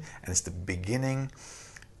inclination and it's the beginning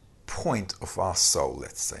point of our soul,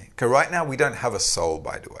 let's say. Okay, right now we don't have a soul,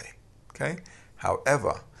 by the way. Okay,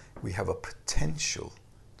 however, we have a potential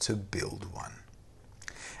to build one.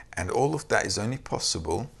 And all of that is only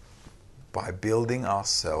possible by building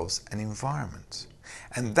ourselves an environment.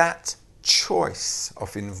 And that choice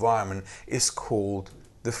of environment is called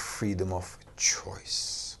the freedom of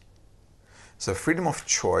choice. So freedom of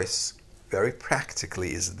choice, very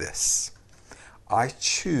practically, is this. I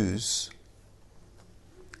choose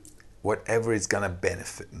whatever is going to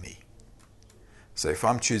benefit me. So if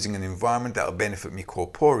I'm choosing an environment that will benefit me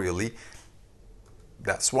corporeally,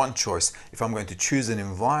 that's one choice. If I'm going to choose an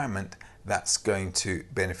environment that's going to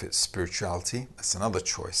benefit spirituality, that's another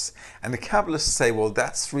choice. And the Kabbalists say, well,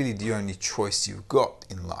 that's really the only choice you've got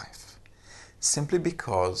in life. Simply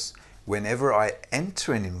because whenever I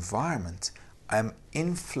enter an environment, I'm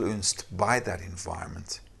influenced by that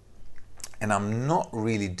environment. And I'm not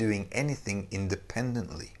really doing anything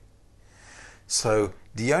independently. So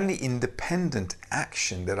the only independent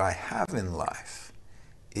action that I have in life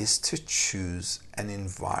is to choose an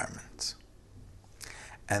environment.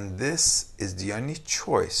 And this is the only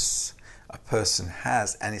choice a person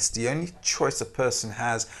has, and it's the only choice a person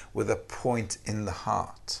has with a point in the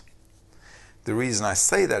heart. The reason I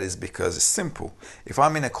say that is because it's simple. If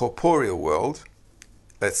I'm in a corporeal world,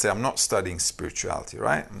 let's say I'm not studying spirituality,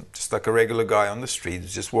 right? I'm just like a regular guy on the street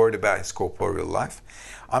who's just worried about his corporeal life.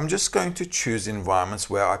 I'm just going to choose environments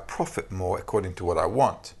where I profit more according to what I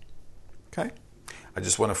want. Okay? I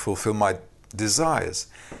just want to fulfill my desires.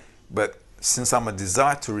 But since I'm a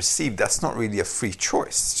desire to receive, that's not really a free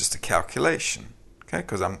choice. It's just a calculation. Okay?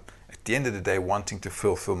 Because I'm, at the end of the day, wanting to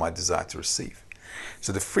fulfill my desire to receive.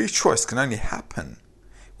 So the free choice can only happen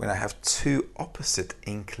when I have two opposite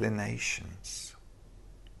inclinations.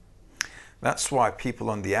 That's why people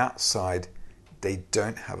on the outside, they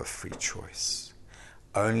don't have a free choice.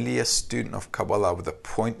 Only a student of Kabbalah with a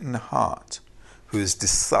point in the heart who is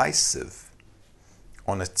decisive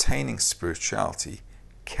on attaining spirituality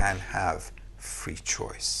can have free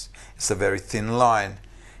choice. It's a very thin line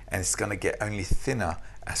and it's going to get only thinner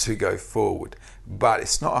as we go forward. But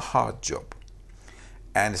it's not a hard job.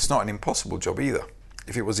 And it's not an impossible job either.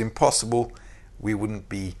 If it was impossible, we wouldn't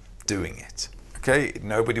be doing it. Okay,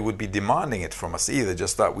 nobody would be demanding it from us either,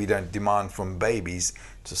 just like we don't demand from babies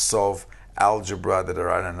to solve algebra that are,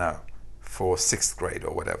 I don't know, for 6th grade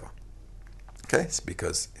or whatever. Okay, it's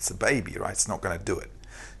because it's a baby, right? It's not going to do it.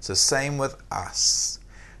 So same with us.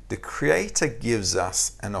 The Creator gives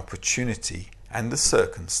us an opportunity and the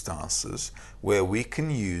circumstances where we can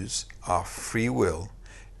use our free will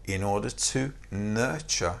in order to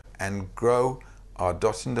nurture and grow our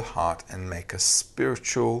dot in the heart and make a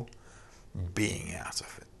spiritual being out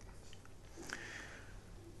of it.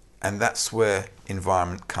 And that's where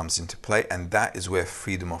environment comes into play, and that is where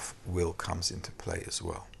freedom of will comes into play as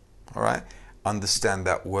well. All right? Understand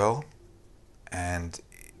that well, and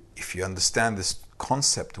if you understand this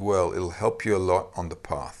concept well, it'll help you a lot on the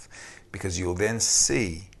path, because you'll then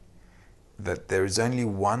see that there is only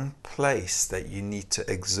one place that you need to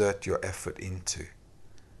exert your effort into,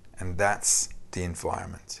 and that's the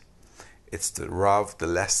environment. It's the Rav, the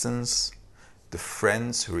lessons, the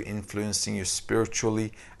friends who are influencing you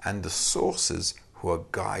spiritually, and the sources who are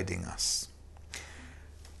guiding us.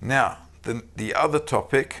 Now, the other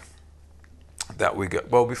topic that we go,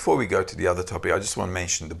 well, before we go to the other topic, I just want to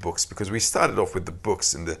mention the books, because we started off with the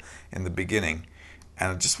books in the beginning,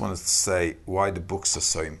 and I just wanted to say why the books are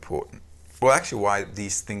so important. Well, actually, why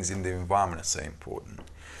these things in the environment are so important.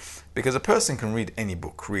 Because a person can read any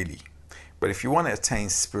book, really. But if you want to attain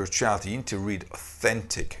spirituality, you need to read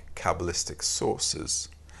authentic Kabbalistic sources,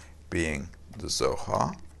 being the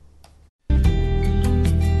Zohar. There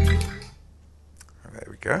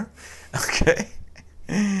we go. Okay.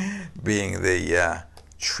 Being the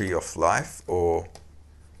Tree of Life, or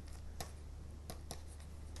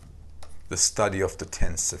the study of the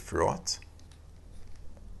 10 Sefirot,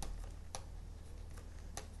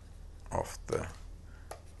 of the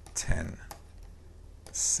 10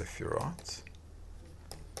 Sefirot.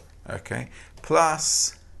 Okay,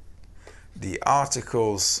 plus the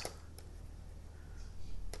articles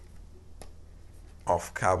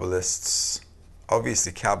of Kabbalists,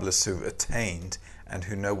 obviously Kabbalists who've attained and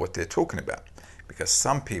who know what they're talking about. Because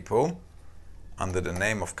some people, under the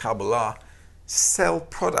name of Kabbalah, sell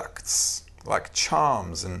products like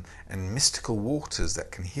charms and mystical waters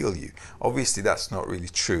that can heal you. Obviously, that's not really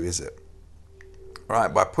true, is it?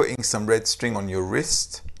 Right? By putting some red string on your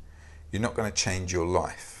wrist, you're not going to change your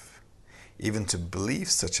life. Even to believe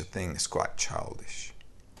such a thing is quite childish.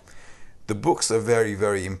 The books are very,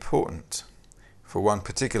 very important. For one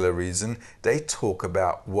particular reason, they talk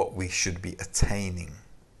about what we should be attaining.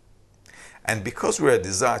 And because we're a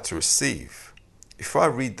desire to receive, if I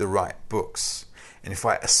read the right books, and if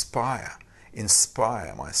I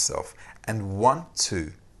inspire myself, and want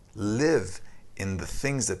to live in the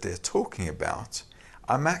things that they're talking about,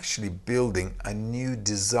 I'm actually building a new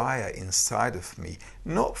desire inside of me,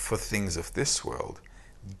 not for things of this world,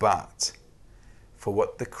 but for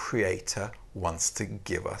what the Creator wants to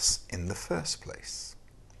give us in the first place.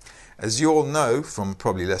 As you all know from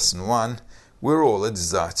probably lesson 1, we're all a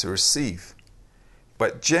desire to receive.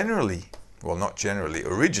 But generally, well, not generally,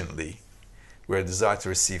 originally, we're a desire to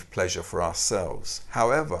receive pleasure for ourselves.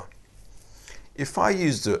 However, if I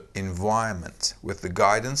use the environment with the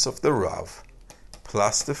guidance of the Rav,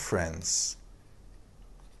 plus the friends,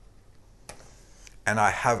 and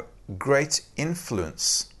I have great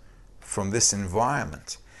influence from this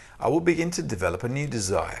environment, I will begin to develop a new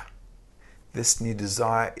desire. This new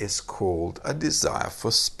desire is called a desire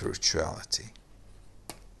for spirituality.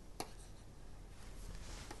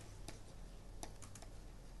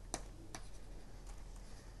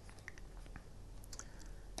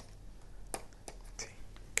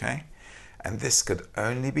 Okay? And this could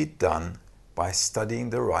only be done by studying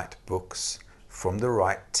the right books from the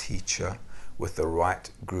right teacher with the right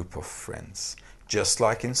group of friends. Just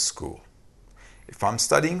like in school. If I'm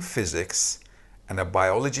studying physics and a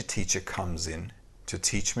biology teacher comes in to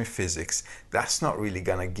teach me physics, that's not really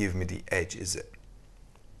going to give me the edge, is it?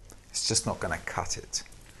 It's just not going to cut it.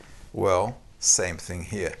 Well, same thing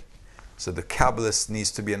here. So the Kabbalist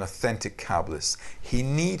needs to be an authentic Kabbalist. He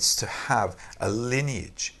needs to have a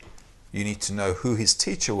lineage. You need to know who his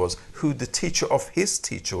teacher was, who the teacher of his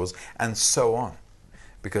teacher was, and so on.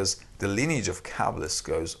 Because the lineage of Kabbalists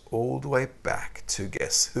goes all the way back to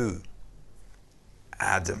guess who?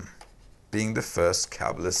 Adam, being the first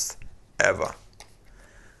Kabbalist ever.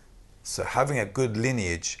 So having a good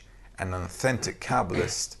lineage and an authentic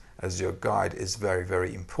Kabbalist as your guide is very,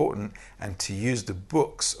 very important. And to use the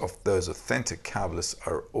books of those authentic Kabbalists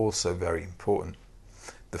are also very important.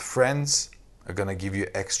 The friends are going to give you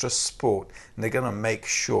extra support and they're going to make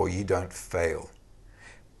sure you don't fail.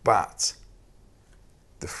 But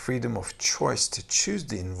the freedom of choice to choose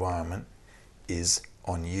the environment is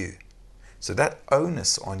on you. So that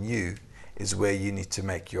onus on you is where you need to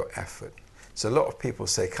make your effort. So a lot of people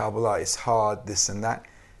say Kabbalah is hard, this and that.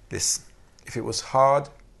 If it was hard,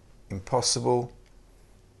 impossible,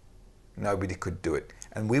 nobody could do it.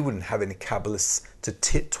 And we wouldn't have any Kabbalists to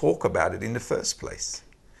talk about it in the first place.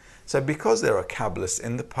 So because there are Kabbalists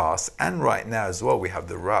in the past and right now as well, we have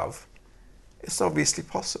the Rav, it's obviously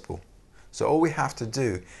possible. So all we have to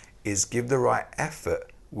do is give the right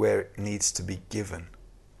effort where it needs to be given.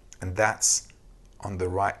 And that's on the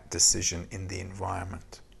right decision in the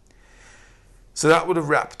environment. So that would have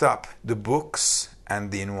wrapped up the books and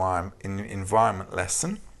the environment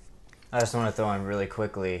lesson. I just want to throw in really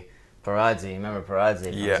quickly, Paradzi, remember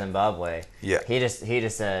Paradzi from Zimbabwe? Yeah. He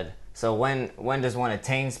just said, so when does one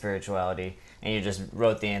attain spirituality? And you just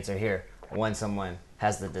wrote the answer here, when someone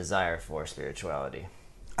has the desire for spirituality.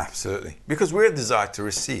 Absolutely. Because we're desired to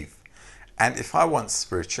receive. And if I want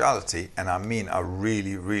spirituality, and I mean I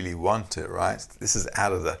really, really want it, right? This is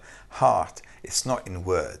out of the heart. It's not in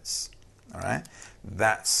words, all right?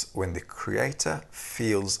 That's when the Creator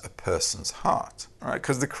feels a person's heart, all right?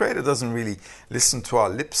 Because the Creator doesn't really listen to our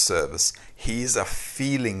lip service. He is a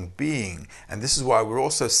feeling being. And this is why we're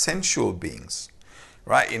also sensual beings,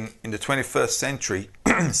 right? In the 21st century,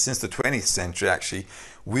 since the 20th century actually,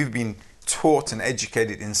 we've been taught and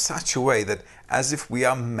educated in such a way that as if we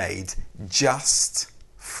are made just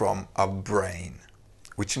from a brain,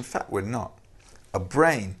 which in fact we're not. A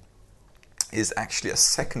brain is actually a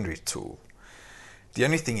secondary tool. The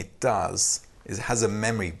only thing it does is it has a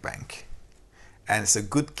memory bank, and it's a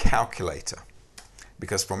good calculator,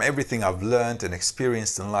 because from everything I've learned and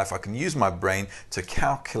experienced in life, I can use my brain to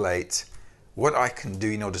calculate what I can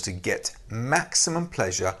do in order to get maximum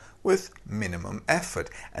pleasure with minimum effort.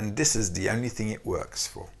 And this is the only thing it works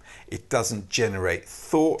for. It doesn't generate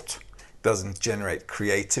thought, doesn't generate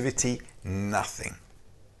creativity, nothing.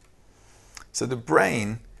 So the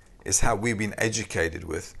brain is how we've been educated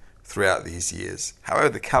with throughout these years. However,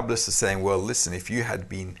 the Kabbalists are saying, well, listen, if you had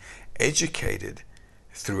been educated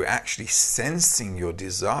through actually sensing your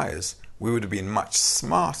desires, we would have been much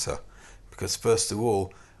smarter, because first of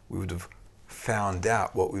all, we would have found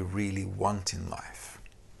out what we really want in life.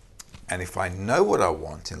 And if I know what I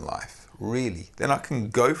want in life, really, then I can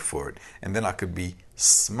go for it, and then I could be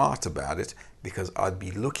smart about it, because I'd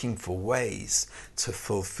be looking for ways to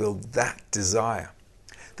fulfill that desire.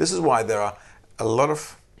 This is why there are a lot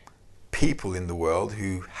of people in the world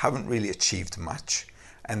who haven't really achieved much,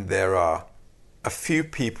 and there are a few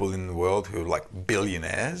people in the world who are like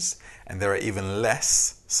billionaires, and there are even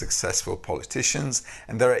less successful politicians,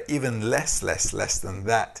 and there are even less than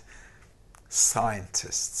that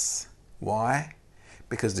scientists. Why?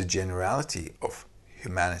 Because the generality of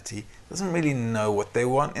humanity doesn't really know what they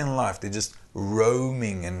want in life. They're just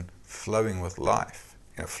roaming and flowing with life,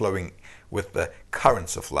 flowing with the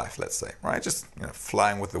currents of life, let's say, right? Just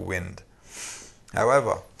flying with the wind.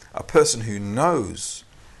 However, a person who knows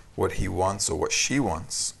what he wants or what she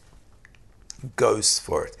wants goes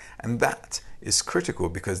for it. And that is critical,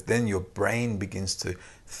 because then your brain begins to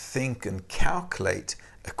think and calculate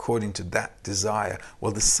according to that desire.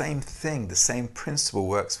 Well, the same thing, the same principle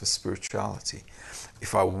works for spirituality.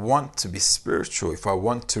 If I want to be spiritual, if I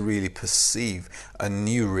want to really perceive a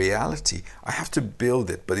new reality, I have to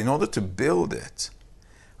build it. But in order to build it,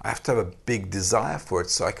 I have to have a big desire for it,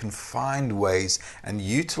 so I can find ways and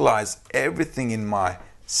utilize everything in my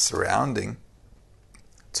surrounding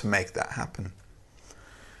to make that happen.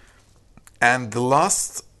 And the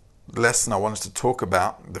last lesson I wanted to talk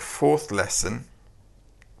about, the fourth lesson,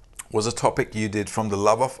 was a topic you did from the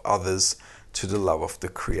love of others to the love of the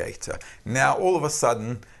Creator. Now, all of a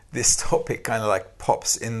sudden, this topic kind of like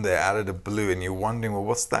pops in there out of the blue, and you're wondering, well,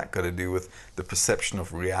 what's that got to do with the perception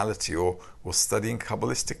of reality or studying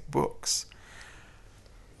Kabbalistic books?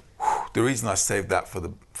 The reason I saved that for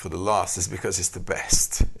the last is because it's the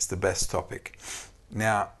best. It's the best topic.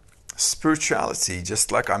 Now, spirituality,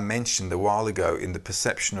 just like I mentioned a while ago in the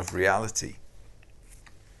perception of reality,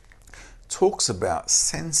 talks about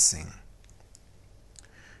sensing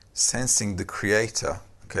the Creator.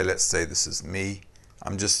 Okay, let's say this is me.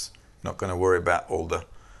 I'm just not going to worry about all the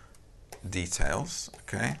details.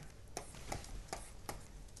 Okay,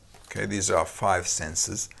 these are our 5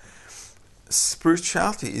 senses.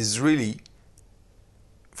 Spirituality is really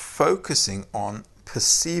focusing on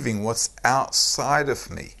perceiving what's outside of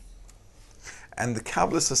me. And the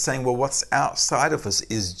Kabbalists are saying, well, what's outside of us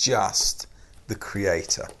is just the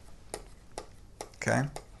Creator. Okay?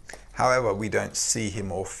 However, we don't see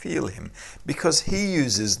Him or feel Him, because He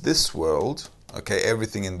uses this world,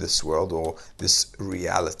 everything in this world, or this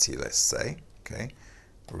reality, let's say,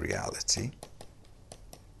 reality,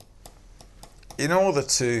 in order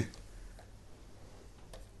to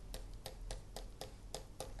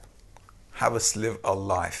have us live a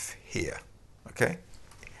life here.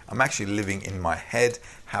 I'm actually living in my head.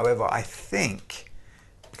 However, I think,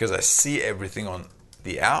 because I see everything on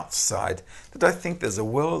the outside, that I think there's a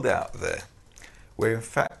world out there where in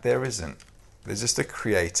fact there isn't. There's just a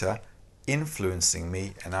Creator influencing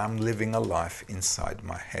me, and I'm living a life inside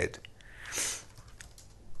my head.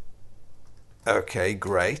 Okay,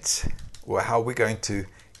 great. Well, how are we going to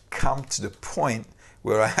come to the point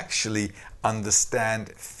where I actually understand,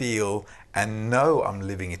 feel, and know I'm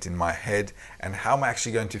living it in my head, and how am I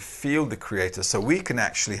actually going to feel the Creator, so we can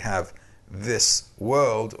actually have this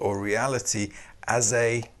world or reality as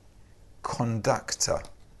a conductor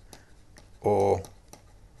or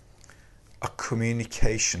a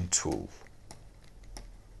communication tool.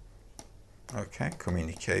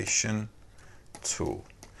 Communication tool.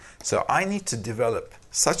 So I need to develop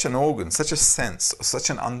such an organ, such a sense, such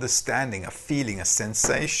an understanding, a feeling, a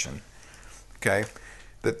sensation,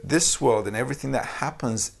 that this world and everything that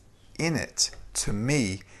happens in it, to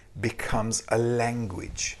me, becomes a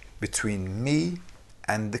language between me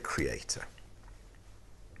and the Creator.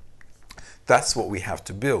 That's what we have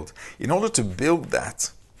to build. In order to build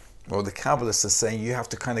that, well, the Kabbalists are saying you have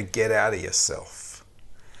to kind of get out of yourself.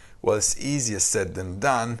 Well, it's easier said than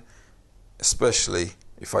done, especially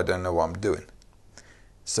if I don't know what I'm doing.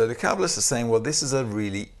 So the Kabbalists are saying, well, this is a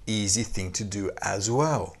really easy thing to do as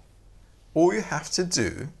well. All you have to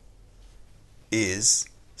do is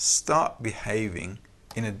start behaving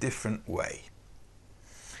in a different way.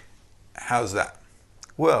 How's that?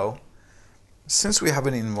 Well, since we have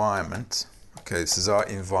an environment, this is our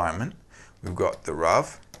environment, we've got the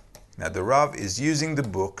Rav. Now the Rav is using the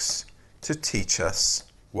books to teach us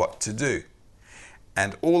what to do.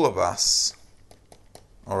 And all of us,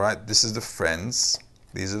 all right, this is the friends.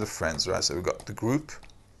 These are the friends, right? So we've got the group.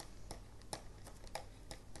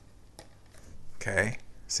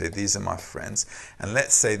 Say these are my friends. And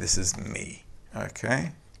let's say this is me.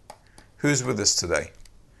 Okay. Who's with us today?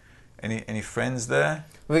 Any friends there?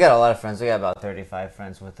 We got a lot of friends. We got about 35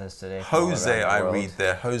 friends with us today. from all Jose, around the I world. read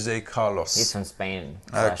there. Jose Carlos. He's from Spain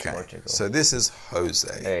 / Okay. Portugal. So this is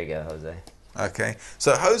Jose. There you go, Jose. Okay.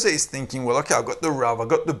 So Jose is thinking, well, okay, I've got the Rav, I've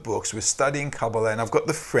got the books, we're studying Kabbalah, and I've got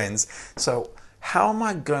the friends. So how am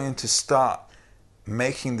I going to start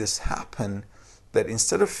making this happen, that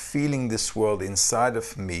instead of feeling this world inside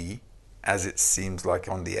of me, as it seems like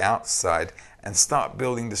on the outside, and start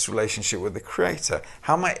building this relationship with the Creator?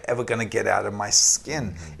 How am I ever going to get out of my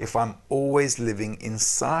skin if I'm always living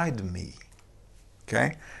inside me?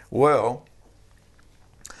 Okay? Well,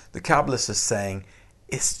 the Kabbalists are saying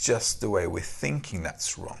it's just the way we're thinking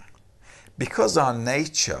that's wrong. Because our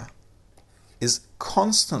nature is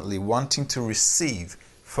constantly wanting to receive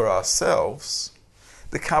for ourselves,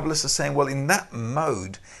 the Kabbalists are saying, well, in that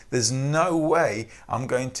mode, there's no way I'm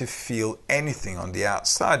going to feel anything on the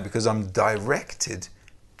outside because I'm directed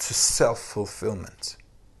to self-fulfillment.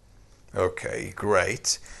 Okay,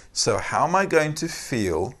 great. So how am I going to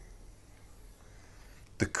feel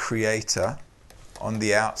the Creator on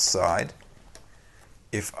the outside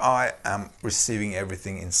if I am receiving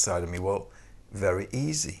everything inside of me? Well, very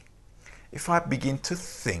easy. If I begin to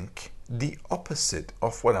think the opposite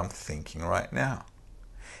of what I'm thinking right now.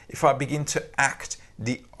 If I begin to act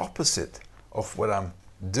the opposite of what I'm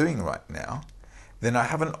doing right now, then I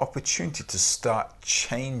have an opportunity to start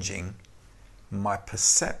changing my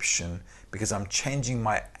perception, because I'm changing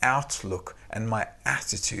my outlook and my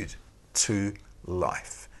attitude to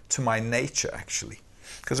life, to my nature actually.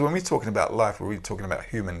 Because when we're talking about life, we're really talking about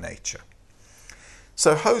human nature.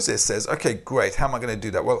 So Jose says, okay, great, how am I going to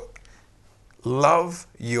do that? Well, love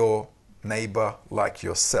your neighbor like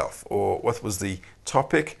yourself. Or what was the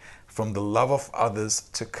topic? From the love of others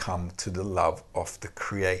to come to the love of the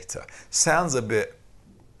Creator. Sounds a bit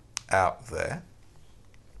out there,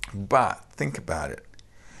 but think about it.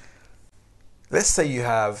 Let's say you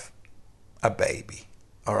have a baby,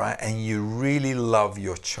 all right, and you really love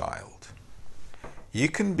your child. You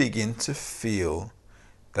can begin to feel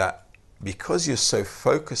that because you're so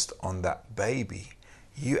focused on that baby,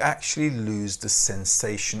 you actually lose the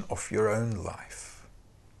sensation of your own life.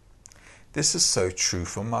 This is so true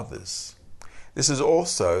for mothers. This is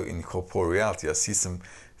also in corporeality. I see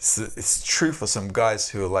it's true for some guys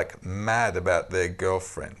who are like mad about their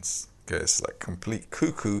girlfriends. Okay, it's like complete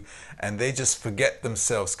cuckoo, and they just forget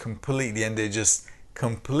themselves completely, and they're just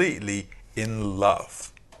completely in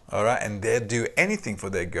love. All right, and they'll do anything for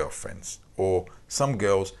their girlfriends, or some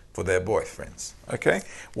girls for their boyfriends. Okay,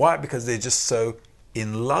 why? Because they're just so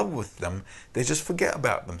in love with them, they just forget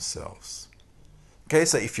about themselves. Okay,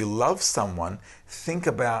 so if you love someone, think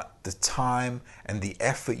about the time and the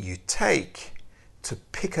effort you take to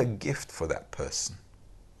pick a gift for that person.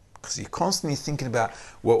 Because you're constantly thinking about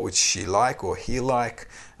what would she like or he like,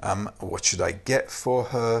 what should I get for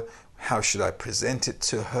her, how should I present it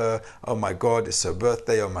to her, oh my God, it's her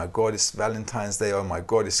birthday, oh my God, it's Valentine's Day, oh my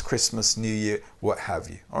God, it's Christmas, New Year, what have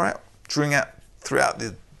you. All right, throughout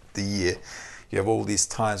the year, you have all these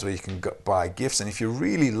times where you can buy gifts, and if you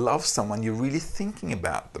really love someone, you're really thinking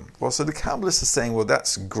about them. Well, so the Kabbalists are saying, well,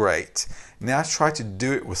 that's great. Now try to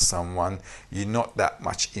do it with someone you're not that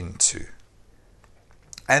much into.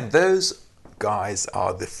 And those guys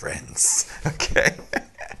are the friends, okay?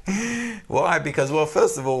 Why? Because, well,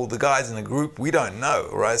 first of all, the guys in the group, we don't know,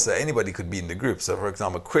 right? So anybody could be in the group. So, for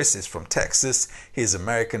example, Chris is from Texas, he's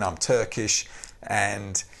American, I'm Turkish,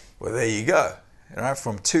 and, well, there you go. Right,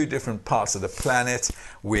 from two different parts of the planet,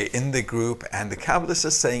 we're in the group, and the Kabbalists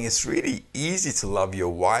are saying it's really easy to love your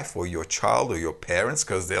wife or your child or your parents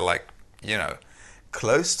because they're like,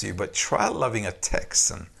 close to you, but try loving a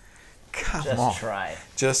Texan. Come on.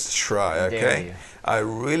 Just try, okay? I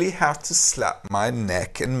really have to slap my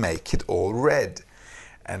neck and make it all red.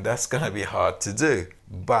 And that's going to be hard to do,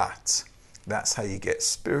 but that's how you get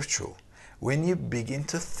spiritual. When you begin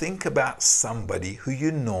to think about somebody who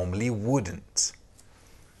you normally wouldn't.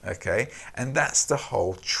 Okay, and that's the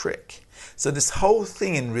whole trick. So this whole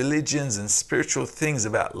thing in religions and spiritual things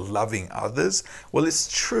about loving others, well,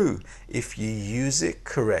 it's true if you use it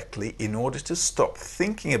correctly in order to stop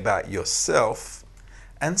thinking about yourself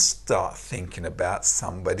and start thinking about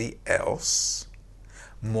somebody else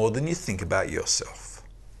more than you think about yourself.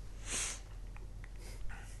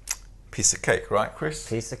 Piece of cake, right, Chris?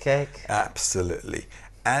 Piece of cake. Absolutely.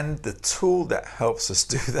 And the tool that helps us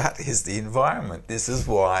do that is the environment. This is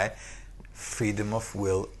why freedom of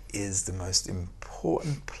will is the most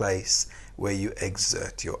important place where you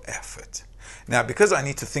exert your effort. Now, because I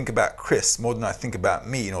need to think about Chris more than I think about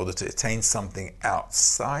me in order to attain something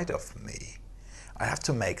outside of me, I have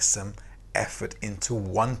to make some effort into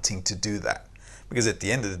wanting to do that. Because at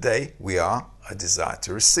the end of the day, we are a desire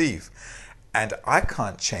to receive. And I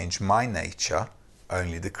can't change my nature,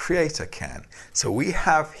 only the Creator can. So we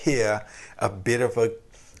have here a bit of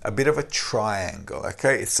a triangle,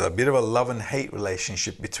 okay? It's a bit of a love and hate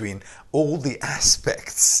relationship between all the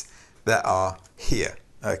aspects that are here,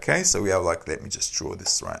 okay? So we have like, let me just draw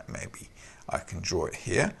this right, maybe I can draw it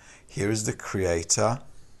here. Here is the Creator,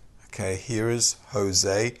 okay? Here is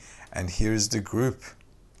Jose, and here is the group.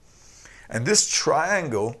 And this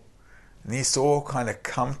triangle needs to all kind of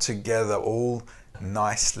come together all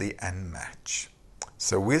nicely and match.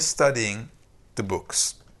 So we're studying the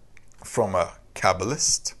books from a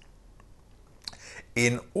Kabbalist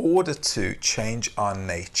in order to change our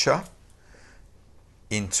nature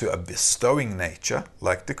into a bestowing nature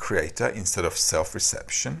like the Creator instead of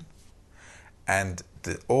self-reception. And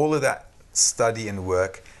all of that study and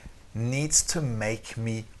work needs to make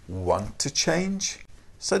me want to change.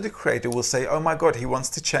 So the Creator will say, oh my God, he wants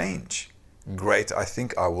to change. Great, I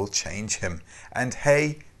think I will change him. And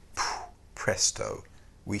hey, presto,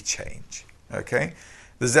 we change. Okay?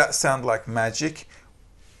 Does that sound like magic?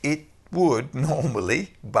 It would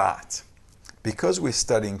normally, but because we're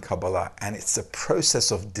studying Kabbalah and it's a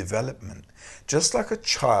process of development, just like a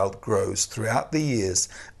child grows throughout the years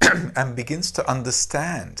and begins to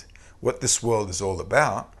understand what this world is all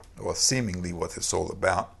about, or seemingly what it's all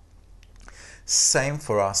about, same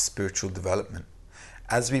for our spiritual development.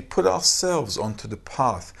 As we put ourselves onto the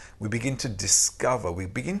path, we begin to discover, we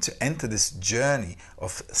begin to enter this journey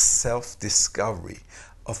of self-discovery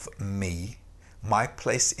of me, my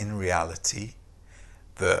place in reality,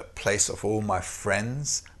 the place of all my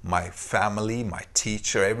friends, my family, my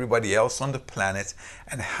teacher, everybody else on the planet,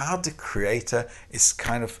 and how the Creator is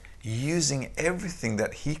kind of using everything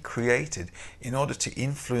that he created in order to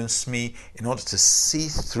influence me, in order to see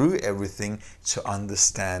through everything, to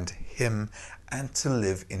understand him, and to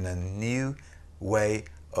live in a new way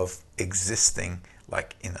of existing,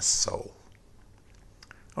 like in a soul.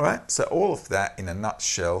 All right, so all of that in a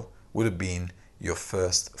nutshell would have been your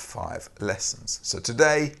first 5 lessons. So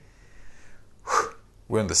today,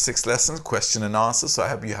 we're on the 6th lesson, question and answer. So I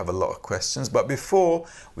hope you have a lot of questions. But before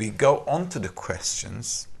we go on to the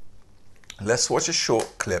questions, let's watch a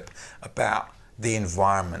short clip about the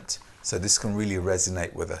environment so this can really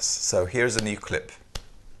resonate with us. So here's a new clip.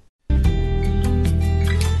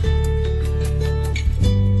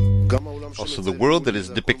 Also, the world that is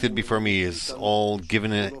depicted before me is all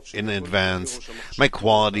given in advance. My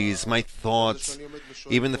qualities, my thoughts,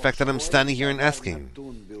 even the fact that I'm standing here and asking.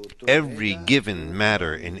 Every given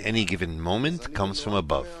matter in any given moment comes from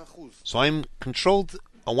above. So I'm controlled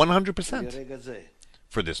 100%.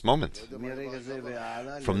 For this moment.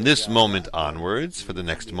 From this moment onwards, for the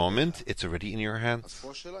next moment, it's already in your hands.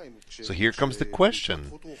 So here comes the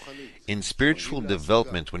question. In spiritual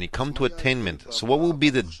development, when you come to attainment, so what will be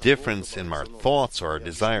the difference in our thoughts or our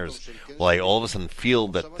desires? Will I all of a sudden feel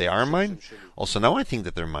that they are mine? Also, now I think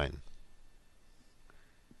that they're mine.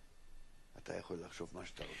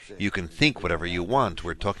 You can think whatever you want.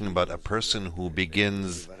 We're talking about a person who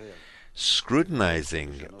begins scrutinizing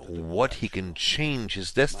what he can change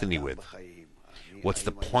his destiny with. What's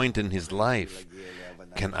the point in his life?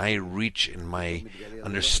 Can I reach in my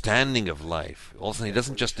understanding of life? All of a sudden, he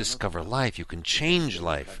doesn't just discover life, you can change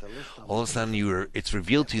life. All of a sudden, it's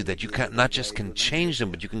revealed to you that you not just can change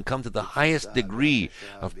them, but you can come to the highest degree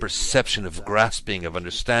of perception, of grasping, of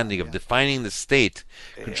understanding, of defining the state,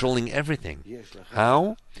 controlling everything.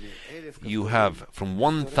 How? You have from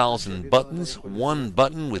 1,000 buttons, one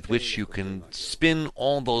button with which you can spin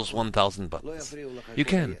all those 1,000 buttons. You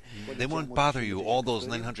can. They won't bother you. All those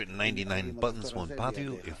 999 buttons won't bother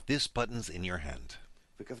you if this button's in your hand.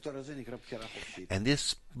 And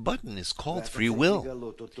this button is called free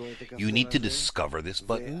will. You need to discover this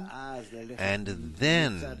button, and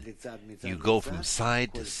then you go from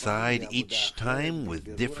side to side each time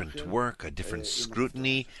with different work, a different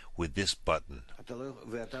scrutiny with this button.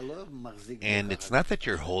 And it's not that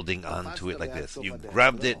you're holding on to it like this. You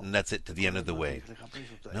grabbed it and that's it to the end of the way.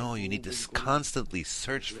 No, you need to constantly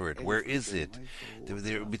search for it. Where is it?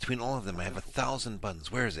 Between all of them, I have 1,000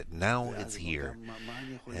 buttons. Where is it? Now it's here.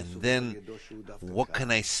 And then, what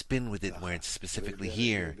can I spin with it where it's specifically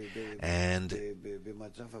here? And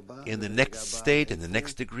in the next state, in the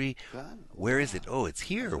next degree, where is it? Oh, it's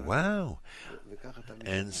here. Wow.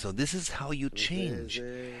 And so this is how you change.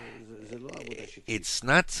 it's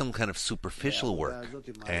not some kind of superficial work.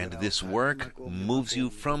 And this work moves you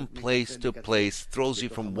from place to place, throws you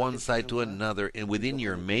from one side to another, and within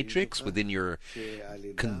your matrix, within your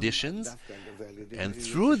conditions, and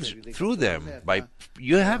through them, by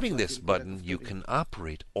you having this button, you can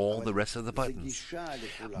operate all the rest of the buttons.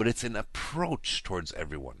 But it's an approach towards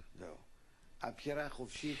everyone.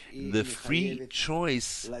 The free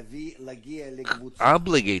choice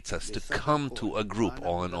obligates us to come to a group,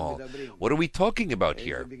 all in all. What are we talking about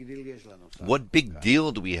here? What big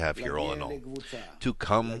deal do we have here, all in all? To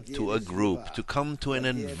come to a group, to come to an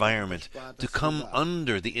environment, to come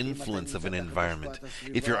under the influence of an environment.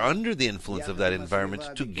 If you're under the influence of that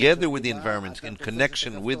environment, together with the environment, in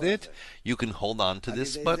connection with it, you can hold on to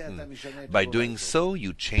this button. By doing so,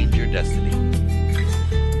 you change your destiny.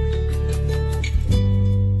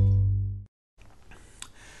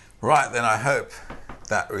 Right, then I hope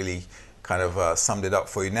that really kind of summed it up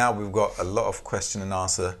for you. Now we've got a lot of question and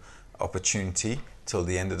answer opportunity till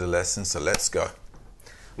the end of the lesson, so let's go.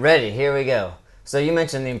 Ready, here we go. So you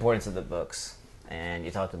mentioned the importance of the books, and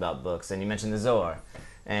you talked about books, and you mentioned the Zohar.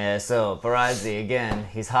 And so Parazi, again,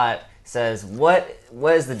 he's hot, says, what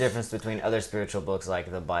is the difference between other spiritual books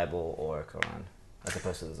like the Bible or Quran as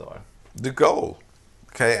opposed to the Zohar? The goal,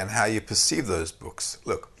 okay, and how you perceive those books.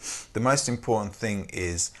 Look, the most important thing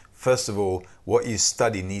is, first of all, what you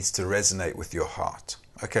study needs to resonate with your heart.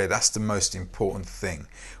 Okay, that's the most important thing.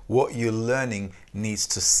 What you're learning needs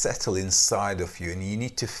to settle inside of you, and you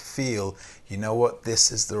need to feel, you know what,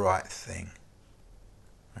 this is the right thing.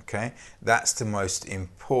 Okay, that's the most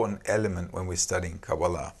important element when we're studying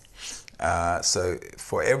Kabbalah. So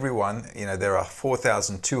for everyone, you know, there are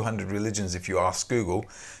 4,200 religions if you ask Google.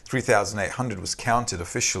 3,800 was counted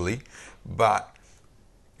officially, but,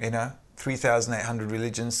 you know, 3,800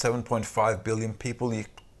 religions, 7.5 billion people,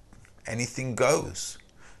 anything goes.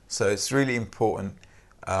 So it's really important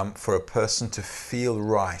for a person to feel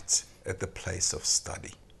right at the place of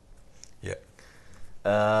study. Yeah.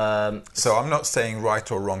 So I'm not saying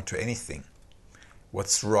right or wrong to anything.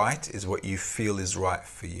 What's right is what you feel is right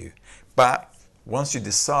for you. But once you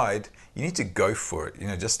decide, you need to go for it. You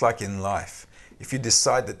know, just like in life. If you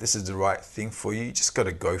decide that this is the right thing for you, you just got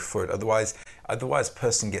to go for it. Otherwise, a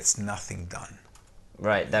person gets nothing done.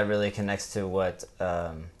 Right. That really connects to what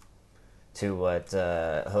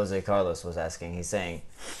Jose Carlos was asking. He's saying,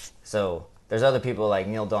 so there's other people like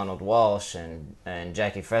Neil Donald Walsh and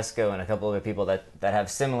Jackie Fresco and a couple other people that have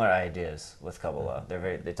similar ideas with Kabbalah.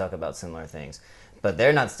 They talk about similar things, but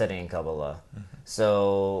they're not studying Kabbalah. Mm-hmm.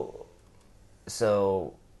 So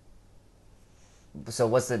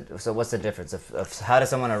what's the difference of how does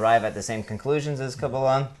someone arrive at the same conclusions as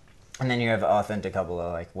Kabbalah, and then you have authentic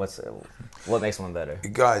Kabbalah? Like what makes one better?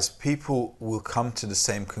 Guys, people will come to the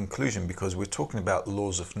same conclusion because we're talking about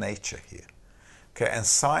laws of nature here. Okay, and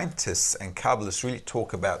scientists and Kabbalists really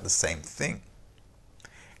talk about the same thing.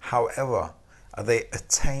 However, are they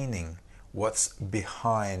attaining what's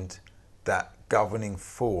behind that governing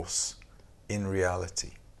force in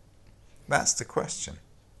reality? That's the question.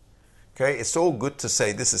 Okay, it's all good to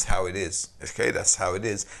say this is how it is. Okay, that's how it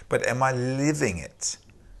is. But am I living it?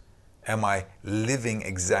 Am I living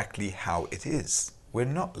exactly how it is? We're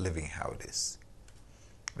not living how it is.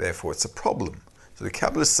 Therefore, it's a problem. So the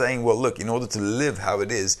Kabbalah is saying, well, look, in order to live how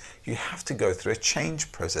it is, you have to go through a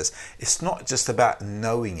change process. It's not just about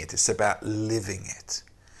knowing it, it's about living it.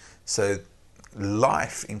 So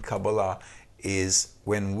life in Kabbalah is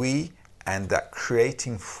when we and that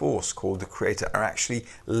creating force called the Creator are actually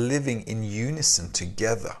living in unison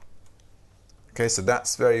together. Okay, so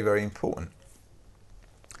that's very, very important.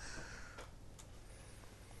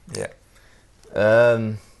 Yeah.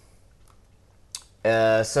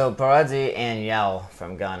 So Paradzi and Yao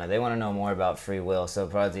from Ghana, they want to know more about free will. So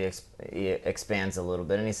Paradzi expands a little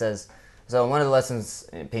bit, and he says, so one of the lessons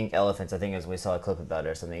in Pink Elephants, I think as we saw a clip about it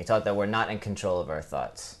or something, he taught that we're not in control of our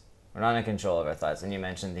thoughts. We're not in control of our thoughts, and you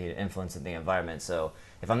mentioned the influence of the environment. So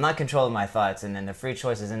if I'm not controlling my thoughts, and then the free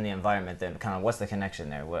choice is in the environment, then kind of what's the connection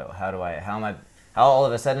there? How all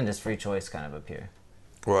of a sudden does free choice kind of appear?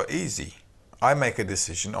 Well, easy. I make a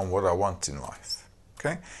decision on what I want in life.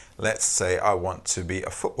 Okay? Let's say I want to be a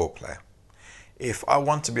football player. If I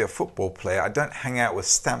want to be a football player, I don't hang out with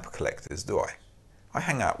stamp collectors, do I? I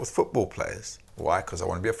hang out with football players. Why? Because I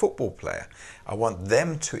want to be a football player. I want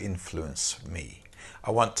them to influence me. I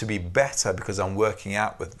want to be better because I'm working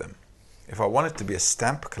out with them. If I wanted to be a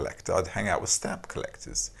stamp collector, I'd hang out with stamp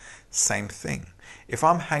collectors. Same thing. If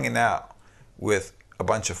I'm hanging out with a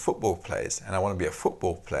bunch of football players and I want to be a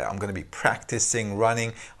football player, I'm going to be practicing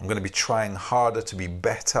running, I'm going to be trying harder to be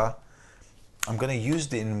better. I'm going to use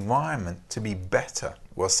the environment to be better.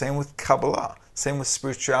 Well, same with Kabbalah, same with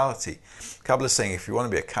spirituality. Kabbalah is saying if you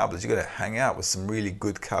want to be a Kabbalist, you've got to hang out with some really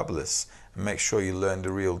good Kabbalists and make sure you learn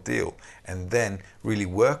the real deal. And then really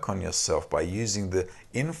work on yourself by using the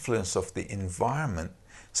influence of the environment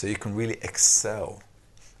so you can really excel.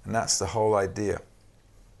 And that's the whole idea.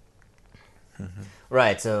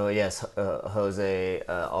 Right. So yes, Jose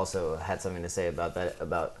also had something to say about that,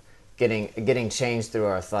 about getting changed through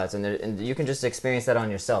our thoughts, and you can just experience that on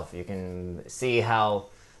yourself. You can see how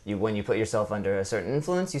when you put yourself under a certain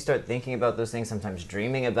influence, you start thinking about those things, sometimes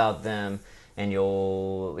dreaming about them, and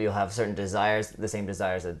you'll have certain desires, the same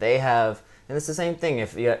desires that they have. And it's the same thing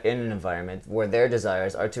if you're in an environment where their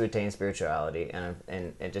desires are to attain spirituality, and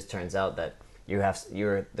it just turns out that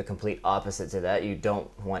you're the complete opposite to that. You don't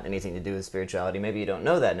want anything to do with spirituality. Maybe you don't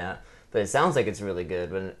know that now, but it sounds like it's really good.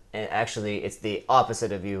 But actually, it's the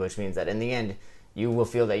opposite of you, which means that in the end, you will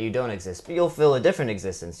feel that you don't exist. But you'll feel a different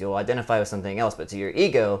existence. You'll identify with something else. But to your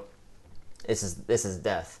ego, this is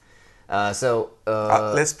death.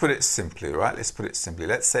 Let's put it simply, right? Let's put it simply.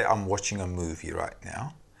 Let's say I'm watching a movie right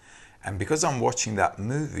now, and because I'm watching that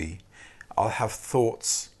movie, I'll have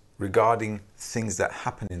thoughts regarding things that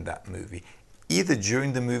happen in that movie, either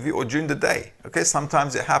during the movie or during the day. Okay,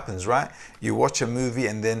 sometimes it happens, right? You watch a movie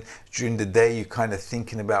and then during the day you're kind of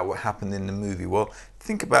thinking about what happened in the movie. Well,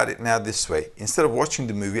 think about it now this way. Instead of watching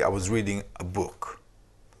the movie, I was reading a book.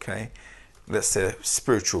 Okay, let's say a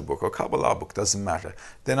spiritual book or Kabbalah book, doesn't matter.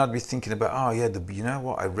 Then I'd be thinking about, oh yeah, you know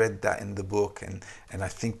what, I read that in the book, and I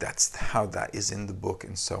think that's how that is in the book,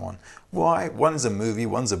 and so on. Why? One's a movie,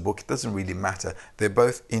 one's a book, it doesn't really matter. They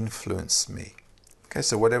both influence me. Okay,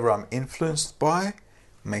 so whatever I'm influenced by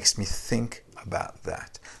makes me think about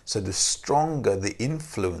that. So the stronger the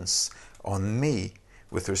influence on me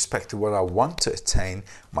with respect to what I want to attain,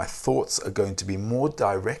 my thoughts are going to be more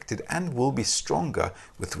directed and will be stronger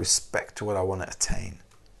with respect to what I want to attain.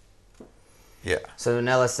 Yeah. So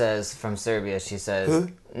Nella says, from Serbia, she says... Who?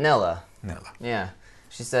 Nella. Nella. Yeah.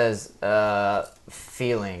 She says,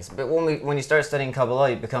 feelings. But when you start studying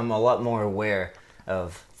Kabbalah, you become a lot more aware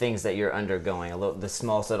of things that you're undergoing. The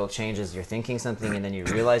small, subtle changes. You're thinking something, and then you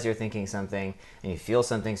realize you're thinking something, and you feel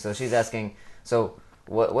something. So she's asking, so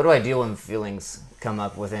what do I do when feelings come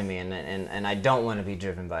up within me, and I don't want to be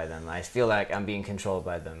driven by them? I feel like I'm being controlled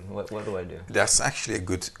by them. What do I do? That's actually a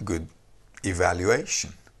good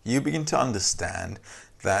evaluation. You begin to understand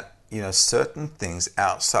that, certain things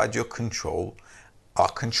outside your control are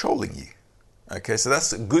controlling you. Okay, so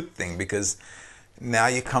that's a good thing, because now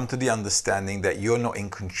you come to the understanding that you're not in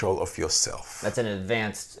control of yourself. That's an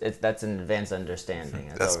advanced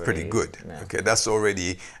understanding. That's pretty good. Yeah. Okay, that's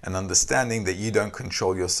already an understanding that you don't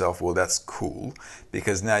control yourself. Well, that's cool,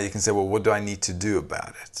 because now you can say, well, what do I need to do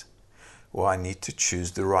about it? Well, I need to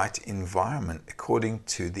choose the right environment according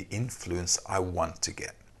to the influence I want to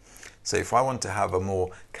get. So if I want to have a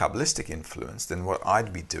more Kabbalistic influence, then what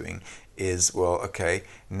I'd be doing is, well, okay,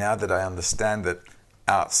 now that I understand that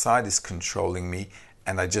outside is controlling me,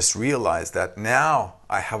 and I just realized that now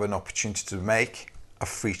I have an opportunity to make a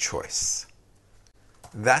free choice.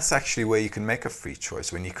 That's actually where you can make a free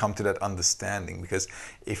choice, when you come to that understanding. Because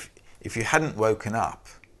if you hadn't woken up,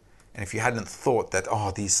 and if you hadn't thought that,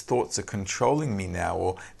 oh, these thoughts are controlling me now,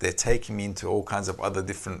 or they're taking me into all kinds of other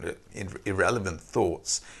different irrelevant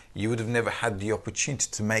thoughts, you would have never had the opportunity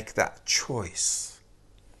to make that choice.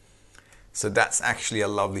 So that's actually a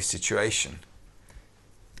lovely situation,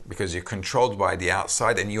 because you're controlled by the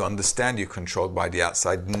outside, and you understand you're controlled by the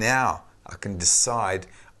outside. Now I can decide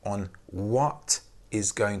on what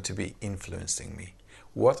is going to be influencing me,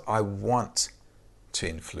 what I want to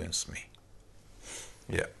influence me.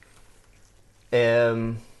 Yeah.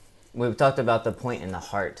 We've talked about the point in the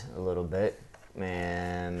heart a little bit,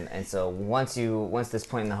 and so once this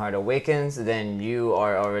point in the heart awakens, then you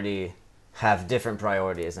are already have different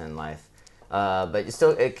priorities in life. But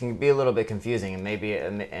it can be a little bit confusing, and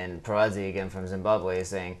and Parazi again from Zimbabwe is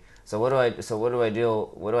saying, so what do I do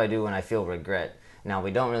when I feel regret? Now,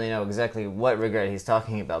 we don't really know exactly what regret he's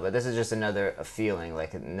talking about, but this is just another feeling,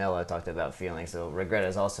 like Nella talked about feeling. So regret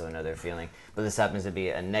is also another feeling, but this happens to be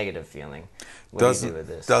a negative feeling. What do you do with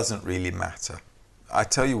this? Doesn't really matter. I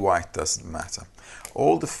tell you why it doesn't matter.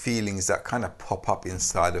 All the feelings that kind of pop up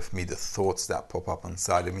inside of me, the thoughts that pop up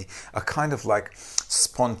inside of me, are kind of like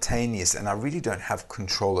spontaneous, and I really don't have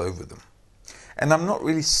control over them. And I'm not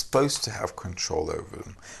really supposed to have control over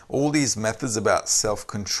them. All these methods about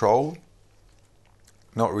self-control,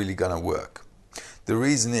 not really going to work. The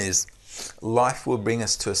reason is, life will bring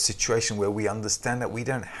us to a situation where we understand that we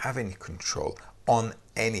don't have any control on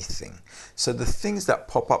anything. So the things that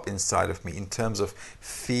pop up inside of me in terms of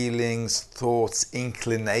feelings, thoughts,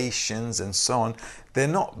 inclinations, and so on, they're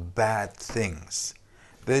not bad things.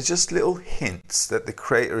 They're just little hints that the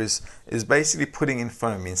Creator is basically putting in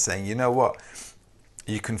front of me and saying, you know what,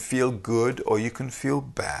 you can feel good or you can feel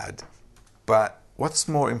bad, but what's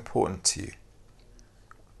more important to you?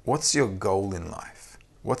 What's your goal in life?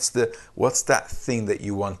 What's that thing that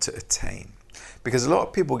you want to attain? Because a lot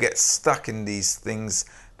of people get stuck in these things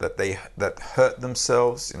that hurt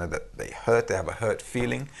themselves, that they have a hurt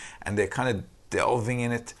feeling, and they're kind of delving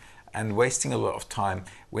in it and wasting a lot of time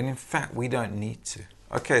when in fact we don't need to.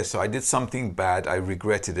 Okay, so I did something bad, I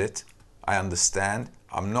regretted it, I understand,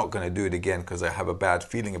 I'm not going to do it again because I have a bad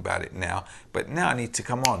feeling about it now, but now I need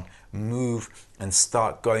to move and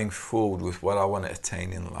start going forward with what I want to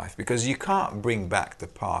attain in life, because you can't bring back the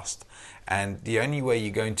past, and the only way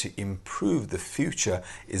you're going to improve the future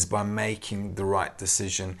is by making the right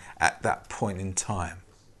decision at that point in time.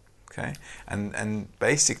 Okay, and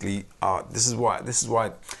basically this is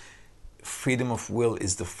why freedom of will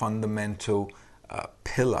is the fundamental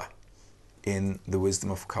pillar in the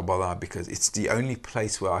wisdom of Kabbalah, because it's the only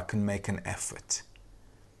place where I can make an effort.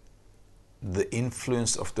 The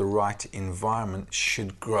influence of the right environment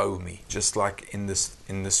should grow me, just like in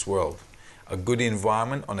this world. A good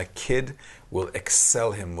environment on a kid will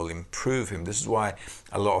excel him, will improve him. This is why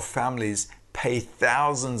a lot of families pay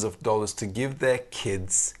thousands of dollars to give their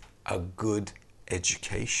kids a good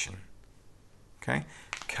education. Okay?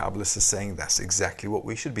 Kabbalists are saying that's exactly what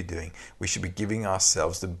we should be doing. We should be giving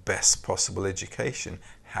ourselves the best possible education.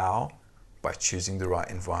 How? By choosing the right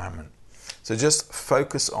environment. So just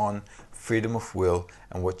focus on freedom of will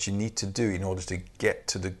and what you need to do in order to get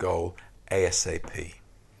to the goal ASAP.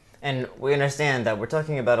 And we understand that we're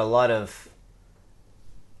talking about a lot of,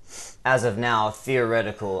 as of now,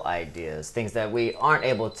 theoretical ideas, things that we aren't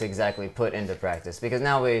able to exactly put into practice, because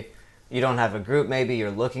now you don't have a group, maybe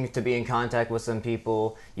you're looking to be in contact with some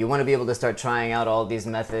people, you want to be able to start trying out all these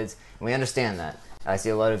methods, and we understand that. I see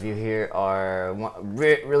a lot of you here are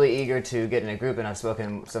really eager to get in a group, and I've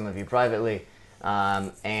spoken to some of you privately,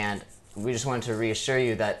 and we just wanted to reassure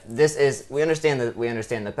you that we understand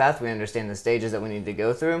the path, we understand the stages that we need to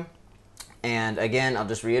go through, and again, I'll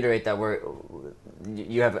just reiterate that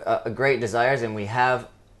you have a great desires, and we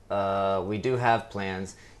do have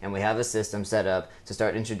plans, and we have a system set up to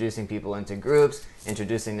start introducing people into groups,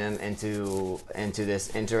 introducing them into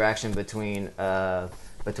this interaction between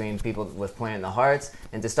people with point in the hearts,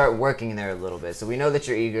 and to start working there a little bit. So we know that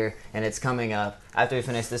you're eager, and it's coming up. After we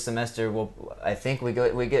finish this semester, I think we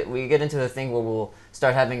get into a thing where we'll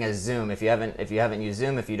start having a Zoom. If you haven't used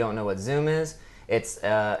Zoom, if you don't know what Zoom is, it's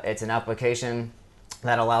an application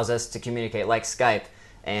that allows us to communicate like Skype.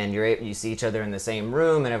 And you see each other in the same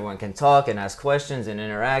room, and everyone can talk and ask questions and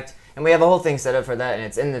interact. And we have a whole thing set up for that, and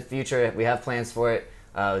it's in the future. We have plans for it.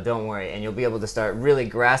 Don't worry, and you'll be able to start really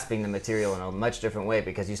grasping the material in a much different way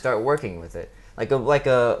because you start working with it, like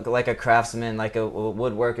a craftsman, like a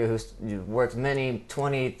woodworker who's worked many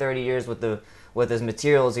 20, 30 years with his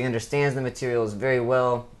materials. He understands the materials very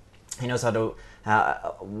well. He knows all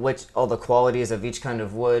the qualities of each kind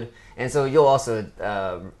of wood, and so you'll also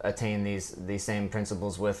attain these same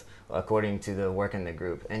principles according to the work in the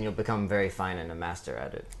group, and you'll become very fine and a master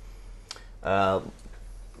at it.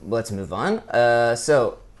 Let's move on.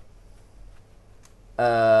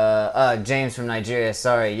 James from Nigeria.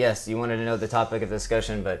 Sorry, yes, you wanted to know the topic of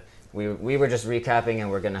discussion, but we were just recapping, and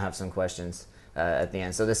we're going to have some questions at the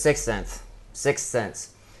end. So the sixth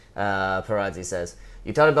sense, Paradzi says,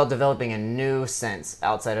 you taught about developing a new sense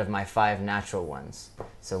outside of my 5 natural ones.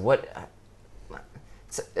 So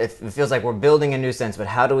it feels like we're building a new sense, but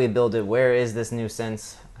how do we build it? Where is this new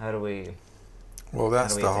sense? How do we... Well,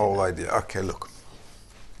 that's the whole idea. Okay, look.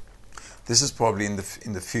 This is probably in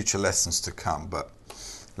the future lessons to come, but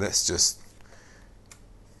let's just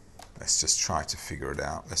try to figure it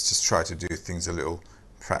out. Let's just try to do things a little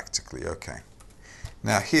practically. Okay.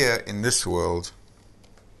 Now here in this world,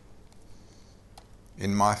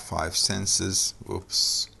 in my 5 senses,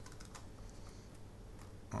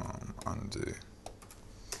 undo.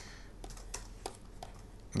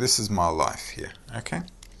 This is my life here, okay?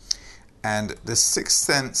 And the 6th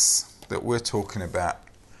sense that we're talking about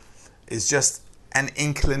is just an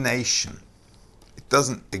inclination. It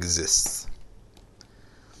doesn't exist.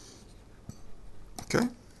 Okay?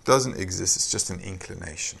 It doesn't exist, it's just an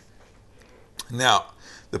inclination. Now,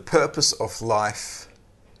 the purpose of life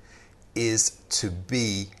is to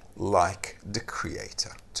be like the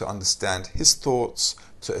Creator, to understand His thoughts,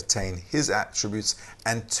 to attain His attributes,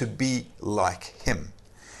 and to be like Him.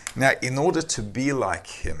 Now, in order to be like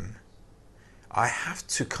Him, I have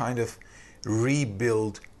to kind of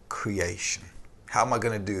rebuild creation. How am I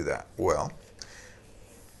going to do that? Well,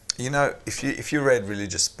 you know, if you read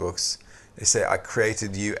religious books, they say, I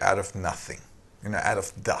created you out of nothing, you know, out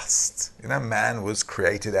of dust. You know, man was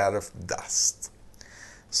created out of dust.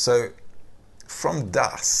 So from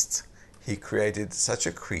dust, he created such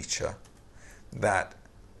a creature that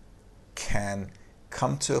can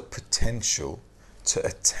come to a potential to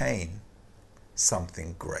attain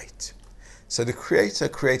something great. So the Creator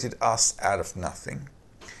created us out of nothing.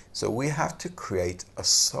 So we have to create a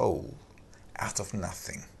soul out of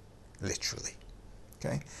nothing, literally.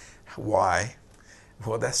 Okay? Why?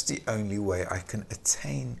 Well, that's the only way I can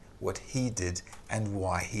attain what He did and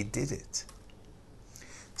why He did it.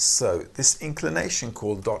 So this inclination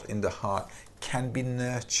called dot in the heart can be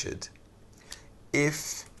nurtured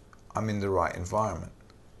if I'm in the right environment.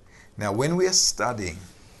 Now, when we are studying,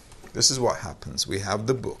 this is what happens. We have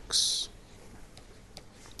the books.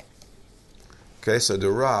 Okay, so the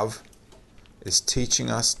Rav is teaching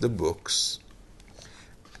us the books,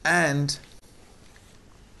 and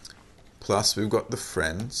plus we've got the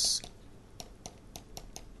friends,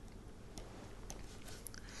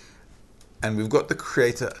 and we've got the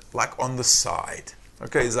Creator like on the side.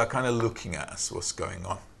 Okay, he's like kind of looking at us, what's going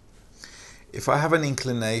on. If I have an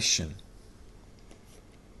inclination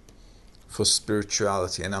for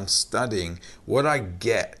spirituality and I'm studying, what I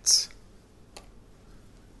get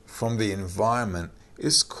from the environment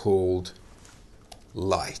is called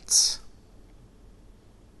light.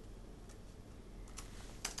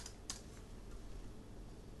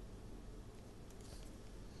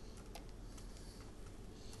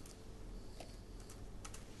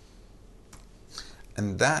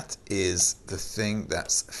 And that is the thing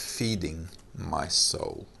that's feeding my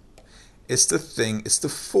soul. It's the thing, it's the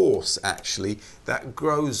force actually that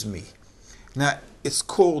grows me. Now, it's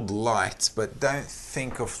called light, but don't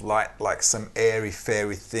think of light like some airy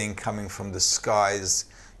fairy thing coming from the skies,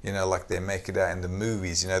 you know, like they make it out in the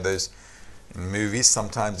movies. You know, those movies,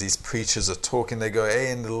 sometimes these preachers are talking, they go,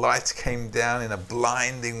 hey, and the light came down in a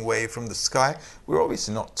blinding way from the sky. We're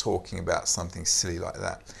obviously not talking about something silly like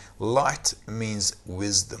that. Light means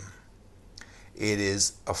wisdom. It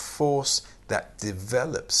is a force that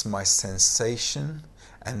develops my sensation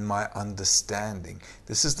and my understanding.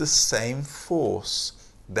 This is the same force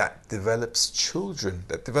that develops children,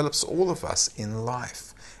 that develops all of us in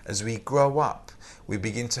life. As we grow up, we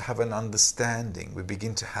begin to have an understanding. We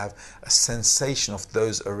begin to have a sensation of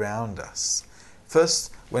those around us.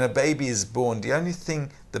 First, when a baby is born, the only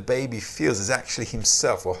thing the baby feels is actually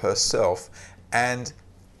himself or herself and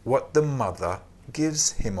what the mother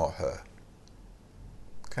gives him or her.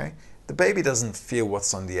 Okay? The baby doesn't feel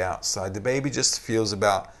what's on the outside. The baby just feels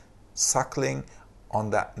about suckling on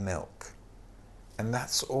that milk. And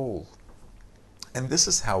that's all. And this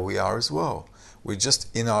is how we are as well. We're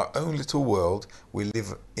just in our own little world. We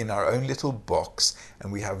live in our own little box,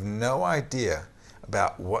 and we have no idea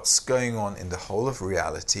about what's going on in the whole of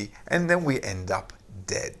reality, and then we end up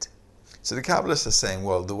dead. So the Kabbalists are saying,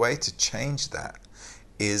 well, the way to change that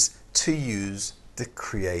is to use the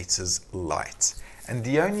Creator's light. And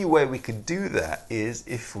the only way we could do that is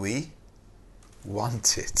if we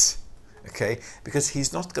want it. Okay? Because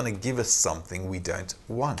He's not going to give us something we don't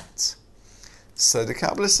want. So the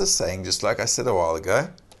Kabbalists are saying, just like I said a while ago,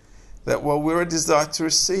 that, well, we're a desire to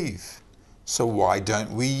receive. So why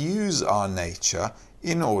don't we use our nature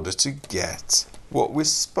in order to get what we're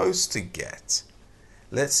supposed to get?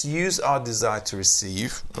 Let's use our desire to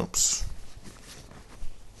receive.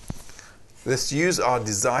 Let's use our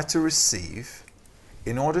desire to receive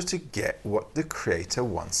in order to get what the Creator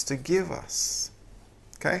wants to give us.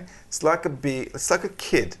 Okay? It's like a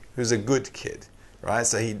kid who's a good kid, right?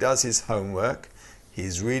 So he does his homework,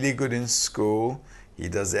 he's really good in school, he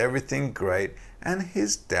does everything great, and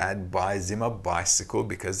his dad buys him a bicycle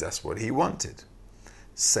because that's what he wanted.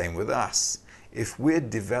 Same with us. If we're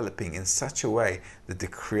developing in such a way that the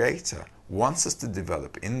Creator wants us to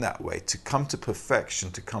develop in that way, to come to perfection,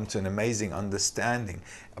 to come to an amazing understanding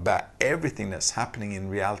about everything that's happening in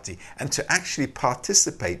reality, and to actually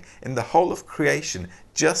participate in the whole of creation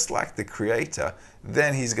just like the Creator,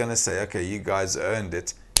 then He's going to say, okay, you guys earned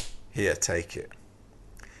it, here, take it.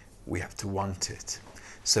 We have to want it.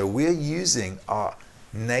 So we're using our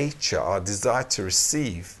nature, our desire to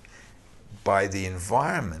receive by the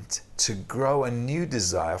environment to grow a new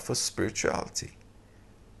desire for spirituality.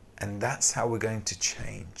 And that's how we're going to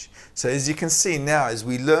change. So as you can see now, as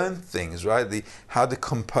we learn things, right, how the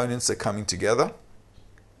components are coming together.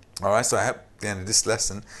 All right, so I hope at the end of this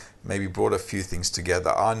lesson maybe brought a few things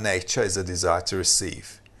together. Our nature is a desire to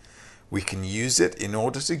receive. We can use it in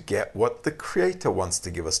order to get what the Creator wants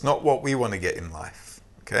to give us, not what we want to get in life.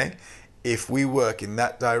 Okay? If we work in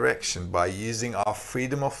that direction by using our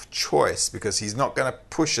freedom of choice, because He's not going to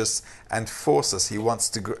push us and force us. He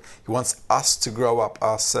wants us to grow up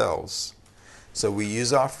ourselves. So we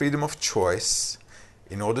use our freedom of choice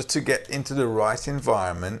in order to get into the right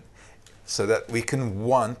environment, so that we can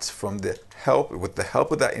want from the help, with the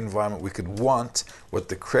help of that environment, we could want what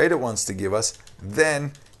the Creator wants to give us.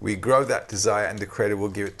 Then we grow that desire and the Creator will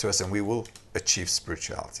give it to us and we will achieve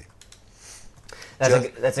spirituality.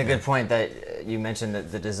 That's a good point that you mentioned,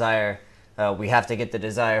 that the desire, we have to get the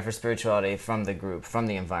desire for spirituality from the group, from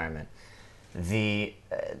the environment.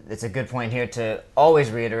 It's a good point here to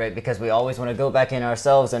always reiterate, because we always want to go back in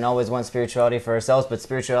ourselves and always want spirituality for ourselves, but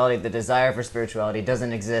spirituality, the desire for spirituality,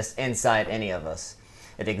 doesn't exist inside any of us.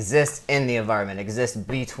 It exists in the environment, it exists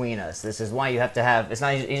between us. This is why you have to have,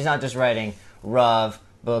 he's not just writing Rav,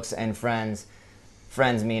 books, and friends.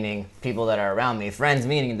 Friends meaning people that are around me. Friends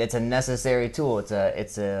meaning it's a necessary tool.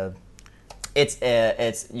 You're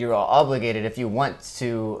obligated, if you want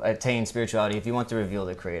to attain spirituality, if you want to reveal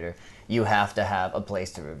the Creator, you have to have a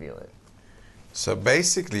place to reveal it. So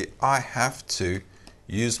basically, I have to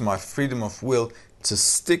use my freedom of will to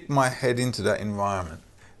stick my head into that environment.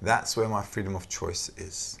 That's where my freedom of choice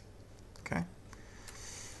is. Okay?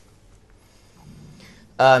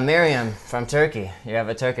 Miriam from Turkey. You have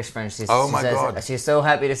a Turkish friend. God. She's so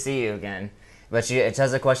happy to see you again. But it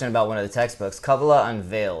has a question about one of the textbooks, Kabbalah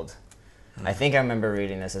Unveiled. I think I remember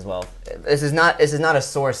reading this as well. This is not a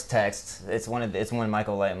source text. It's one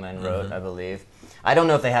Michael Lightman wrote, I believe. I don't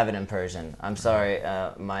know if they have it in Persian. I'm sorry,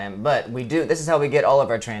 Mayim, but we do. This is how we get all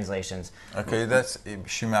of our translations. Okay,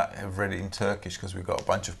 she might have read it in Turkish, because we've got a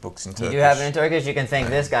bunch of books in Turkish. You do have it in Turkish. You can thank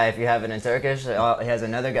this guy if you have it in Turkish. He has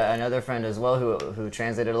another friend as well who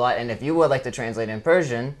translated a lot. And if you would like to translate in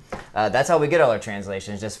Persian, that's how we get all our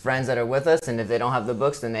translations. Just friends that are with us, and if they don't have the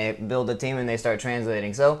books, then they build a team and they start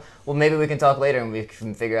translating. So, well, maybe we can talk later and we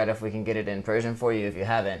can figure out if we can get it in Persian for you if you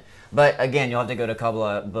haven't. But again, you'll have to go to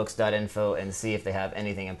KabbalahBooks.info and see if they have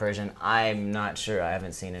anything in Persian. I'm not sure. I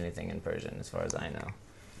haven't seen anything in Persian as far as I know.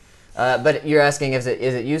 But you're asking, is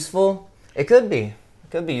it useful? It could be. It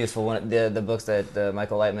could be useful, the books that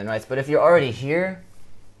Michael Lightman writes. But if you're already here,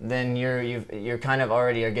 then you're kind of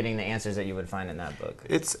already are getting the answers that you would find in that book.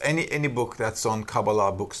 It's any book that's on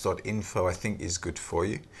KabbalahBooks.info, I think, is good for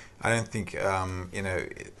you. I don't think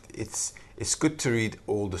it's good to read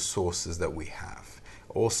all the sources that we have.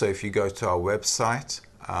 Also, if you go to our website,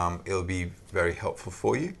 it'll be very helpful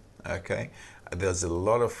for you. Okay, there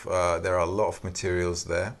are a lot of materials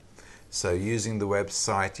there. So using the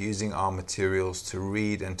website, using our materials to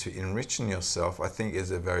read and to enrich yourself, I think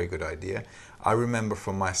is a very good idea. I remember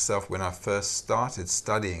for myself, when I first started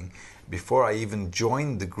studying, before I even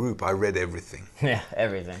joined the group, I read everything. Yeah,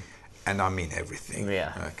 everything. And I mean everything.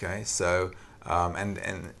 Yeah. Okay, so and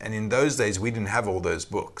in those days we didn't have all those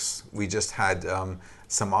books. We just had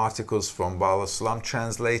some articles from Baal Salam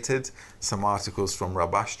translated, some articles from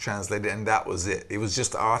Rabash translated, and that was it. It was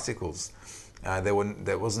just articles. There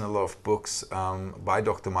wasn't a lot of books by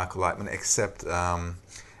Dr. Michael Lightman,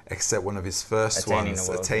 except one of his first ones,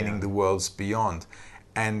 Attaining the Worlds Beyond.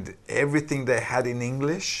 And everything they had in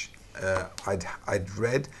English, I'd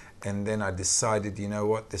read, and then I decided, you know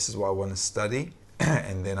what, this is what I want to study.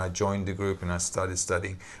 And then I joined the group and I started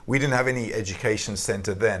studying. We didn't have any education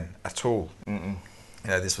center then at all.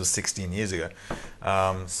 This was 16 years ago.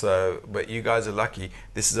 But you guys are lucky.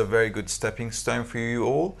 This is a very good stepping stone for you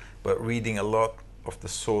all. But reading a lot of the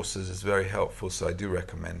sources is very helpful, so I do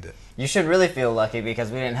recommend it. You should really feel lucky,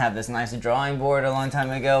 because we didn't have this nice drawing board a long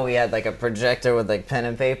time ago. We had like a projector with like pen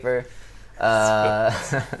and paper.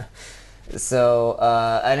 So,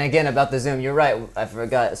 and again, about the Zoom, you're right. I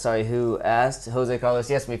forgot, sorry, who asked? Jose Carlos.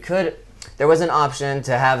 Yes, we could. There was an option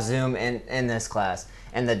to have Zoom in this class.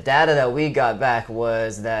 And the data that we got back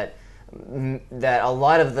was that a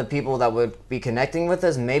lot of the people that would be connecting with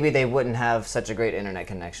us, maybe they wouldn't have such a great internet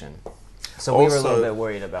connection. So we were a little bit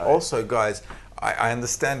worried about it. Also, guys, I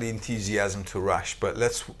understand the enthusiasm to rush, but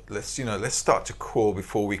let's start to crawl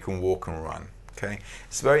before we can walk and run. Okay,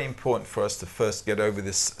 it's very important for us to first get over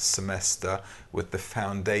this semester with the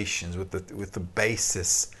foundations, with the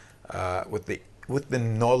basis, with the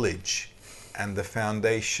knowledge and the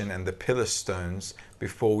foundation and the pillar stones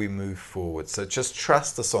before we move forward. So just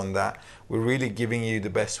trust us on that. We're really giving you the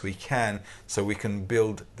best we can so we can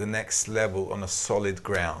build the next level on a solid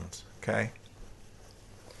ground. Okay.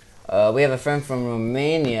 We have a friend from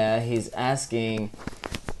Romania. He's asking,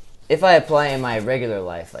 if I apply in my regular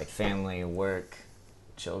life, like family, work,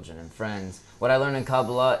 children and friends. What I learned in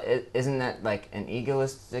Kabbalah, isn't that like an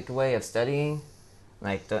egoistic way of studying?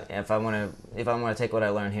 Like if I want to take what I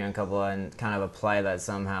learned here in Kabbalah and kind of apply that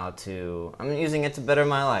somehow to, I'm using it to better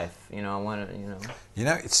my life. You know, I want to, You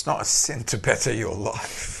know, it's not a sin to better your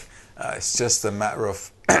life. It's just a matter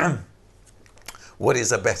of what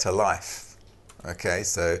is a better life. Okay,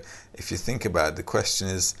 so if you think about it, the question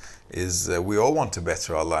is we all want to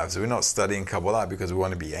better our lives. We're not studying Kabbalah because we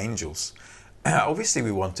want to be angels. Obviously,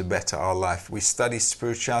 we want to better our life. We study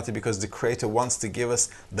spirituality because the Creator wants to give us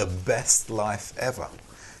the best life ever.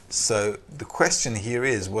 So the question here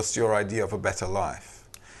is, what's your idea of a better life?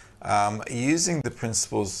 Using the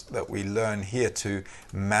principles that we learn here to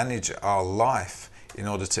manage our life in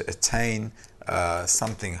order to attain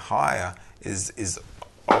something higher is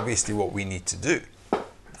obviously what we need to do.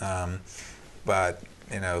 But,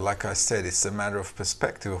 like I said, it's a matter of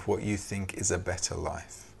perspective of what you think is a better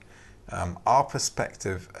life. Our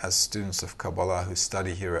perspective as students of Kabbalah who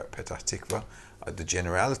study here at Petah Tikva, the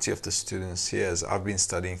generality of the students here, as I've been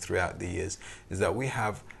studying throughout the years, is that we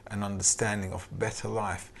have an understanding of better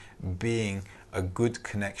life being a good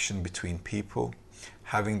connection between people,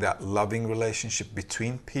 having that loving relationship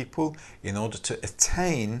between people in order to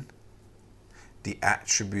attain the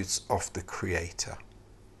attributes of the Creator.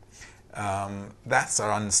 That's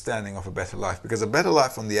our understanding of a better life, because a better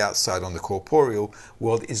life on the outside, on the corporeal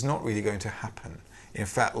world, is not really going to happen. In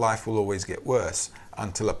fact, life will always get worse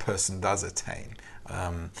until a person does attain.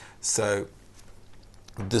 So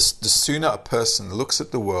the sooner a person looks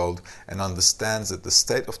at the world and understands that the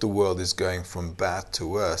state of the world is going from bad to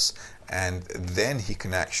worse, and then he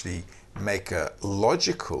can actually make a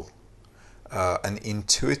logical, an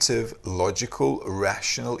intuitive, logical,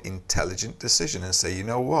 rational, intelligent decision and say, you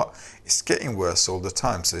know what, it's getting worse all the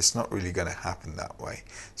time, so it's not really going to happen that way.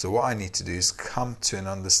 So what I need to do is come to an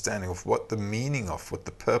understanding of what the meaning of, what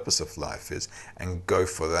the purpose of life is, and go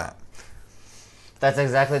for that. That's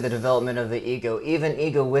exactly the development of the ego. Even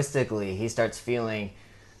egoistically, he starts feeling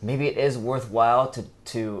maybe it is worthwhile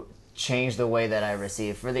to change the way that I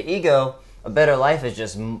receive. For the ego, a better life is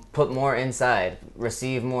just put more inside,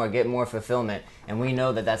 receive more, get more fulfillment, and we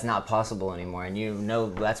know that that's not possible anymore. And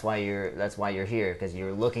that's why you're here, because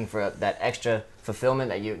you're looking for that extra fulfillment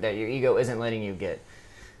that your ego isn't letting you get.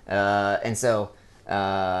 So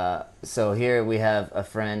here we have a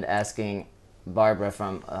friend asking, Barbara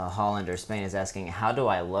from Holland or Spain is asking, how do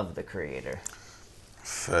I love the Creator?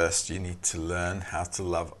 First, you need to learn how to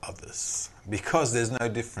love others, because there's no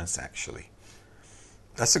difference actually.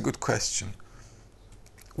 That's a good question.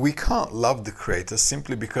 We can't love the Creator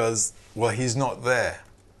simply because, well, He's not there.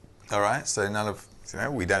 All right? So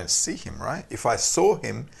we don't see Him, right? If I saw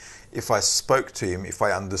Him, if I spoke to Him, if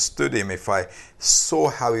I understood Him, if I saw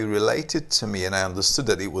how He related to me and I understood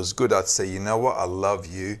that it was good, I'd say, you know what? I love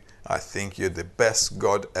you. I think you're the best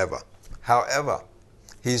God ever. However,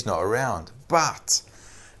 He's not around. But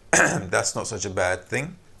that's not such a bad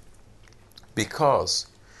thing, because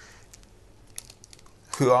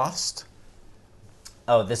who asked?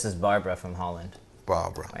 Oh, this is Barbara from Holland.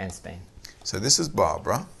 Barbara. And Spain. So this is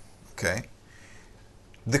Barbara, okay?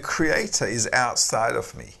 The Creator is outside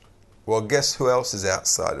of me. Well, guess who else is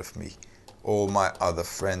outside of me? All my other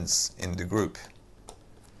friends in the group.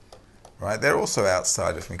 Right? They're also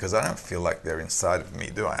outside of me, because I don't feel like they're inside of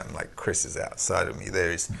me, do I? I'm like, Chris is outside of me.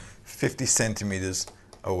 There is 50 centimeters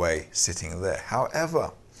away sitting there.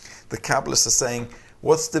 However, the Kabbalists are saying,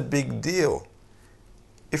 what's the big deal?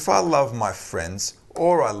 If I love my friends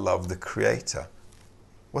or I love the Creator,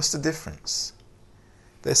 what's the difference?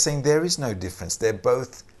 They're saying there is no difference. They're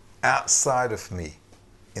both outside of me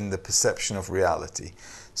in the perception of reality.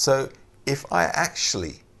 So if I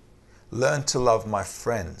actually learn to love my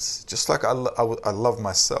friends, just like I love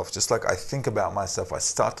myself, just like I think about myself, I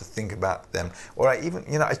start to think about them, or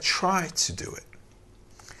I try to do it.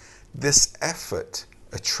 This effort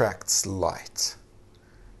attracts light.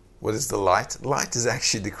 What is the light? Light is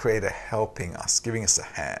actually the Creator helping us, giving us a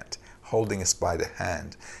hand, holding us by the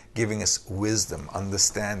hand, giving us wisdom,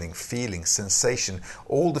 understanding, feeling, sensation.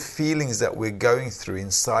 All the feelings that we're going through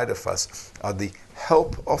inside of us are the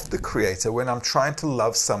help of the Creator when I'm trying to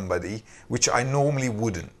love somebody, which I normally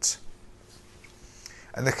wouldn't.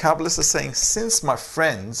 And the Kabbalists are saying, since my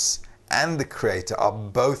friends and the Creator are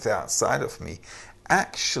both outside of me,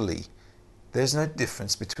 actually, there's no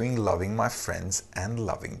difference between loving my friends and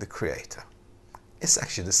loving the Creator. It's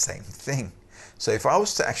actually the same thing. So if I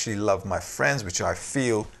was to actually love my friends, which I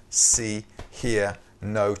feel, see, hear,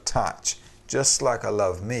 know, touch, just like I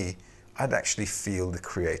love me, I'd actually feel the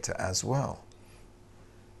Creator as well,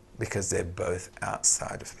 because they're both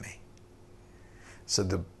outside of me. So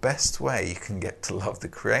the best way you can get to love the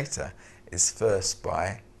Creator is first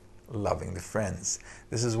by loving the friends.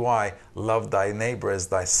 This is why love thy neighbor as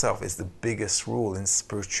thyself is the biggest rule in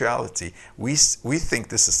spirituality. We think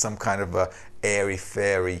this is some kind of a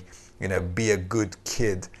airy-fairy, be a good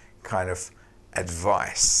kid kind of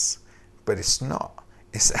advice. But it's not.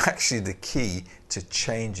 It's actually the key to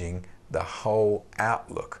changing the whole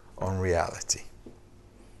outlook on reality.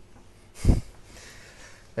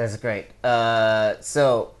 That's great.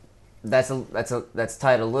 So that's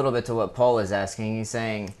tied a little bit to what Paul is asking. He's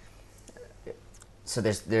saying, so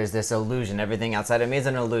there's this illusion. Everything outside of me is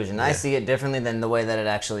an illusion. Yeah. I see it differently than the way that it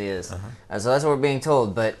actually is. So that's what we're being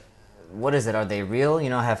told. But what is it? Are they real?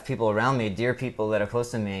 I have people around me, dear people that are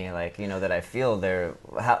close to me, like that I feel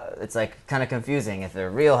it's like kind of confusing. If they're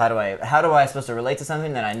real, how do I supposed to relate to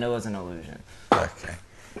something that I know is an illusion? Okay,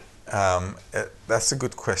 that's a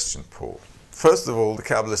good question, Paul. First of all, the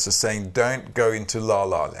Kabbalists are saying don't go into La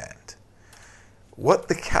La Land. What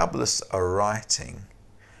the Kabbalists are writing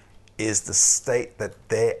is the state that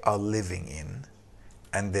they are living in,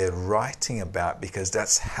 and they're writing about because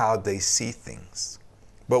that's how they see things.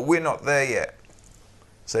 But we're not there yet.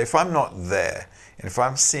 So if I'm not there, and if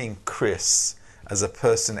I'm seeing Chris as a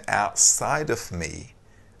person outside of me,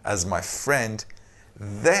 as my friend,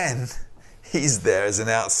 then he's there as an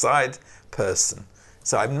outside person.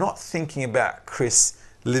 So I'm not thinking about Chris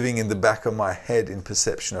living in the back of my head in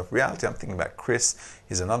perception of reality. I'm thinking about Chris.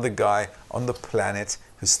 He's another guy on the planet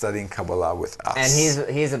who's studying Kabbalah with us. And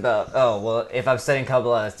he's about, if I'm studying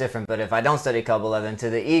Kabbalah, that's different. But if I don't study Kabbalah, then to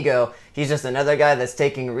the ego, he's just another guy that's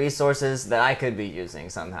taking resources that I could be using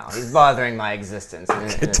somehow. He's bothering my existence.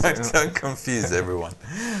 Okay, don't confuse everyone.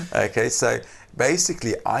 Okay, so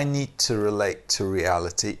basically I need to relate to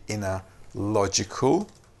reality in a logical,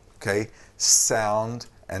 sound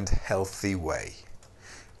and healthy way.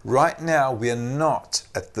 Right now, we are not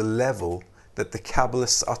at the level that the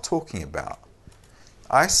Kabbalists are talking about.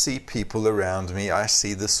 I see people around me, I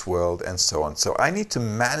see this world, and so on. So I need to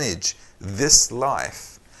manage this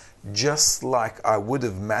life just like I would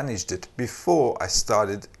have managed it before I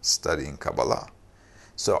started studying Kabbalah.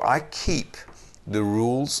 So I keep the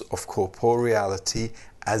rules of corporeality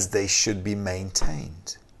as they should be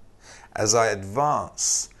maintained. As I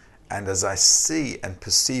advance, and as I see and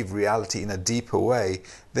perceive reality in a deeper way,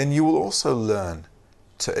 then you will also learn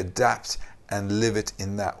to adapt and live it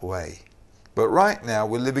in that way. But right now,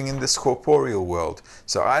 we're living in this corporeal world.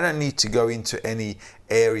 So I don't need to go into any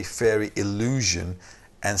airy-fairy illusion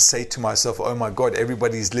and say to myself, oh my God,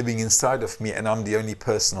 everybody's living inside of me and I'm the only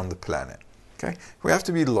person on the planet. Okay? We have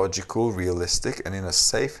to be logical, realistic, and in a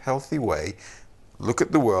safe, healthy way, look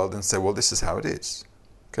at the world and say, well, this is how it is.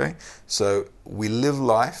 Okay? So we live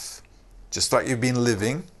life just like you've been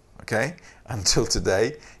living, until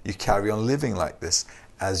today. You carry on living like this.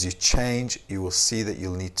 As you change, you will see that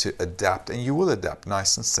you'll need to adapt, and you will adapt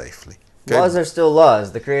nice and safely. Okay? Laws are still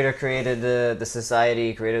laws. The Creator created the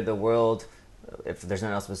society, created the world. If there's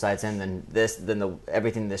nothing else besides Him, then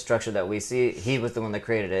everything, the structure that we see, He was the one that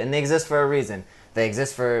created it, and they exist for a reason. They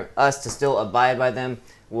exist for us to still abide by them.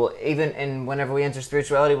 Whenever we enter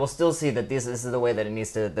spirituality, we'll still see that this is the way that it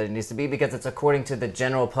needs to be, because it's according to the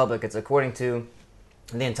general public. It's according to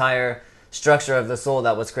the entire structure of the soul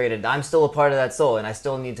that was created. I'm still a part of that soul, and I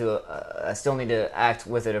still need to act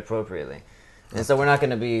with it appropriately. And so we're not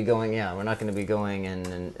going to be going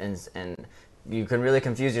and you can really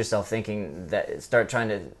confuse yourself thinking that, start trying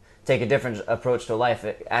to take a different approach to life,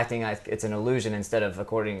 acting like it's an illusion instead of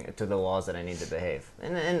according to the laws that I need to behave,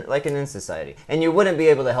 and like in society. And you wouldn't be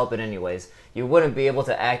able to help it anyways. You wouldn't be able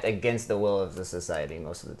to act against the will of the society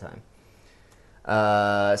most of the time.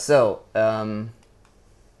 So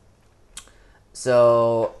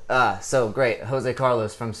great. Jose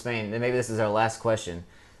Carlos from Spain. Maybe this is our last question.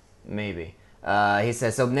 Maybe. He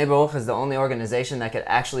says, so Bnei Baruch is the only organization that could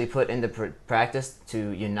actually put into practice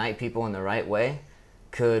to unite people in the right way.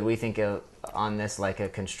 Could we think on this like a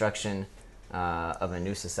construction of a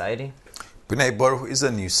new society? Bnei Baruch is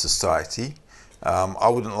a new society. I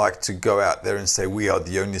wouldn't like to go out there and say we are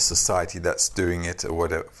the only society that's doing it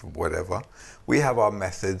or whatever. We have our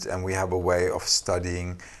methods and we have a way of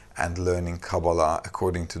studying and learning Kabbalah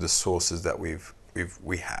according to the sources that we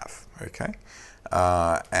have. Okay,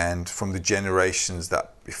 and from the generations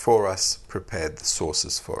that before us prepared the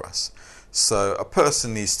sources for us. So a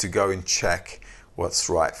person needs to go and check what's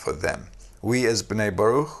right for them. We as Bnei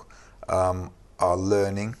Baruch are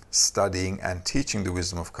learning, studying and teaching the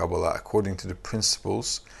wisdom of Kabbalah according to the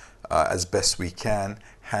principles as best we can,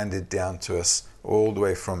 handed down to us all the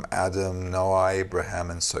way from Adam, Noah,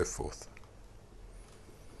 Abraham and so forth.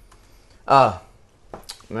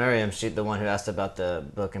 Miriam, she's the one who asked about the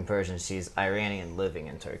book in Persian. She's Iranian living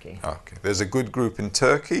in Turkey. Okay. There's a good group in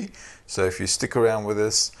Turkey, so if you stick around with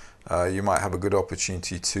us, you might have a good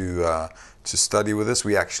opportunity to study with us.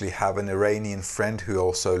 We actually have an Iranian friend who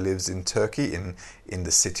also lives in Turkey, in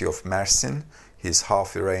the city of Mersin. He's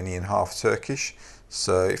half Iranian, half Turkish.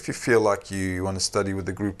 So if you feel like you want to study with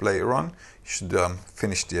the group later on, you should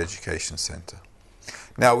finish the education center.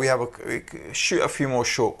 Now we have shoot a few more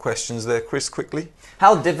short questions there, Chris, quickly.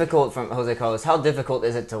 How difficult, from Jose Carlos, how difficult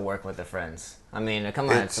is it to work with the friends? I mean, come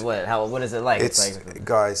on, what is it like?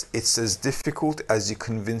 Guys, it's as difficult as you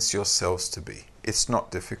convince yourselves to be. It's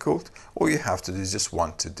not difficult. All you have to do is just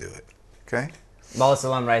want to do it. Okay? Bala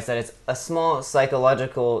Salam writes that it's a small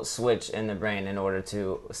psychological switch in the brain in order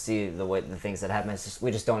to see the things that happen.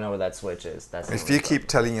 We just don't know where that switch is. If you keep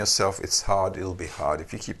telling yourself it's hard, it'll be hard.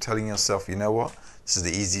 If you keep telling yourself, you know what, this is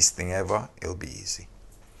the easiest thing ever, it'll be easy.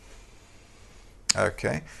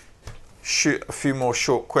 Okay. Shoot a few more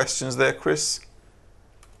short questions there, Chris.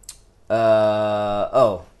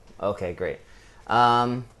 Okay, great.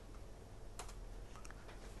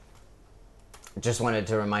 Just wanted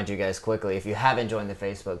to remind you guys quickly, if you haven't joined the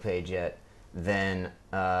Facebook page yet, then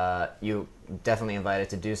you definitely invited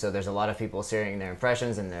to do so. There's a lot of people sharing their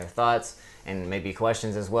impressions and their thoughts and maybe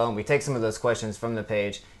questions as well. And we take some of those questions from the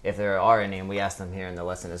page, if there are any, and we ask them here in the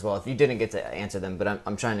lesson as well. If you didn't get to answer them, but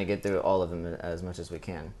I'm trying to get through all of them as much as we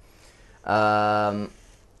can.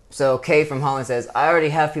 So Kay from Holland says, I already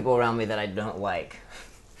have people around me that I don't like.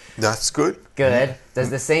 That's good. Good. Mm-hmm. Does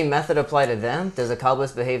the same method apply to them? Does a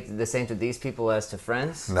Kabbalist behave the same to these people as to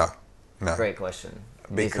friends? No. Great question.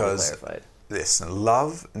 Because, listen,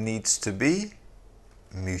 love needs to be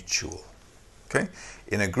mutual. Okay?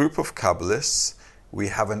 In a group of Kabbalists, we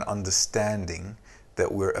have an understanding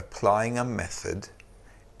that we're applying a method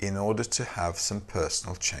in order to have some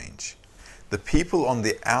personal change. The people on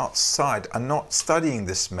the outside are not studying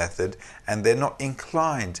this method, and they're not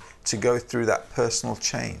inclined to go through that personal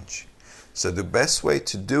change. So the best way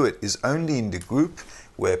to do it is only in the group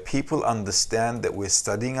where people understand that we're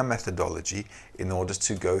studying a methodology in order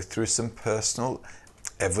to go through some personal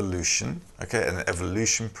evolution, okay, an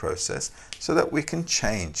evolution process, so that we can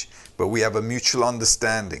change. But we have a mutual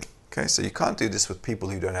understanding. Okay, so you can't do this with people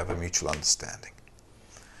who don't have a mutual understanding.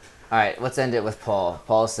 All right, let's end it with Paul.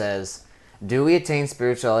 Paul says, do we attain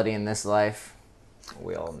spirituality in this life?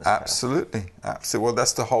 We all in this Absolutely. Absolutely. Well,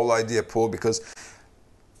 that's the whole idea, Paul, because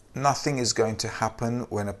nothing is going to happen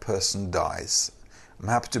when a person dies.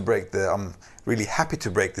 I'm really happy to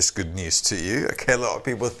break this good news to you. Okay, a lot of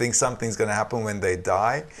people think something's going to happen when they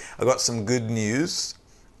die. I got some good news.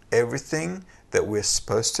 Everything that we're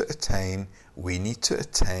supposed to attain, we need to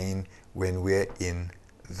attain when we're in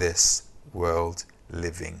this world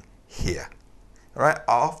living here. All right,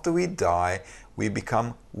 after we die, we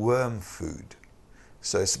become worm food.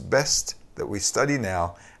 So it's best that we study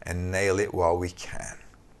now and nail it while we can.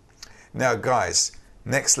 Now, guys,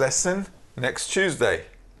 next lesson, next Tuesday.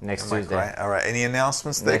 Next Tuesday. Right? All right, any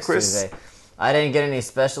announcements there, Chris? Tuesday. I didn't get any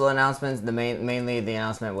special announcements. Mainly the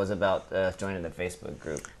announcement was about joining the Facebook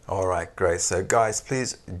group. All right, great. So, guys,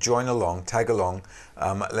 please join along, tag along.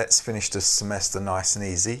 Let's finish this semester nice and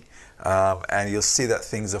easy. And you'll see that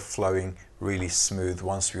things are flowing really smooth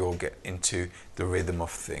once we all get into the rhythm of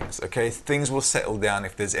things. Okay, things will settle down.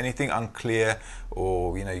 If there's anything unclear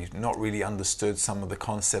or you've not really understood some of the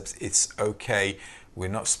concepts, it's okay. We're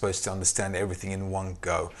not supposed to understand everything in one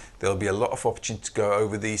go. There'll be a lot of opportunity to go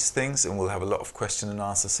over these things, and we'll have a lot of question and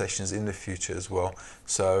answer sessions in the future as well.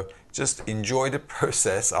 So just enjoy the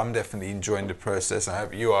process. I'm definitely enjoying the process. I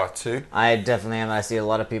hope you are too. I definitely am. I see a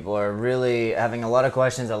lot of people are really having a lot of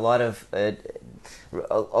questions, a lot of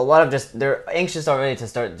just, they're anxious already to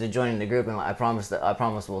start to join the group, and I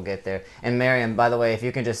promise we'll get there. And Miriam, by the way, if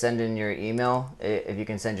you can just send in your email, if you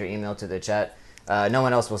can send your email to the chat, no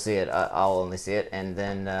one else will see it. I'll only see it, and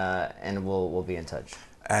then and we'll be in touch.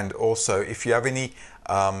 And also, if you have any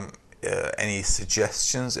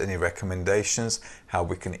suggestions, any recommendations, how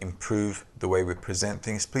we can improve the way we present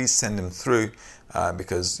things, please send them through,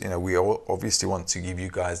 because we all obviously want to give you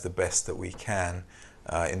guys the best that we can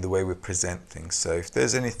in the way we present things. So if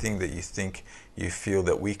there's anything that you feel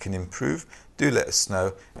that we can improve, do let us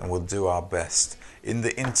know, and we'll do our best. In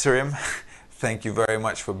the interim, thank you very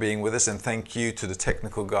much for being with us, and thank you to the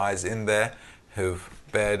technical guys in there who've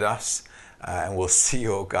bared us. And we'll see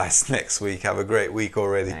you all guys next week. Have a great week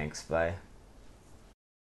already. Thanks. Bye.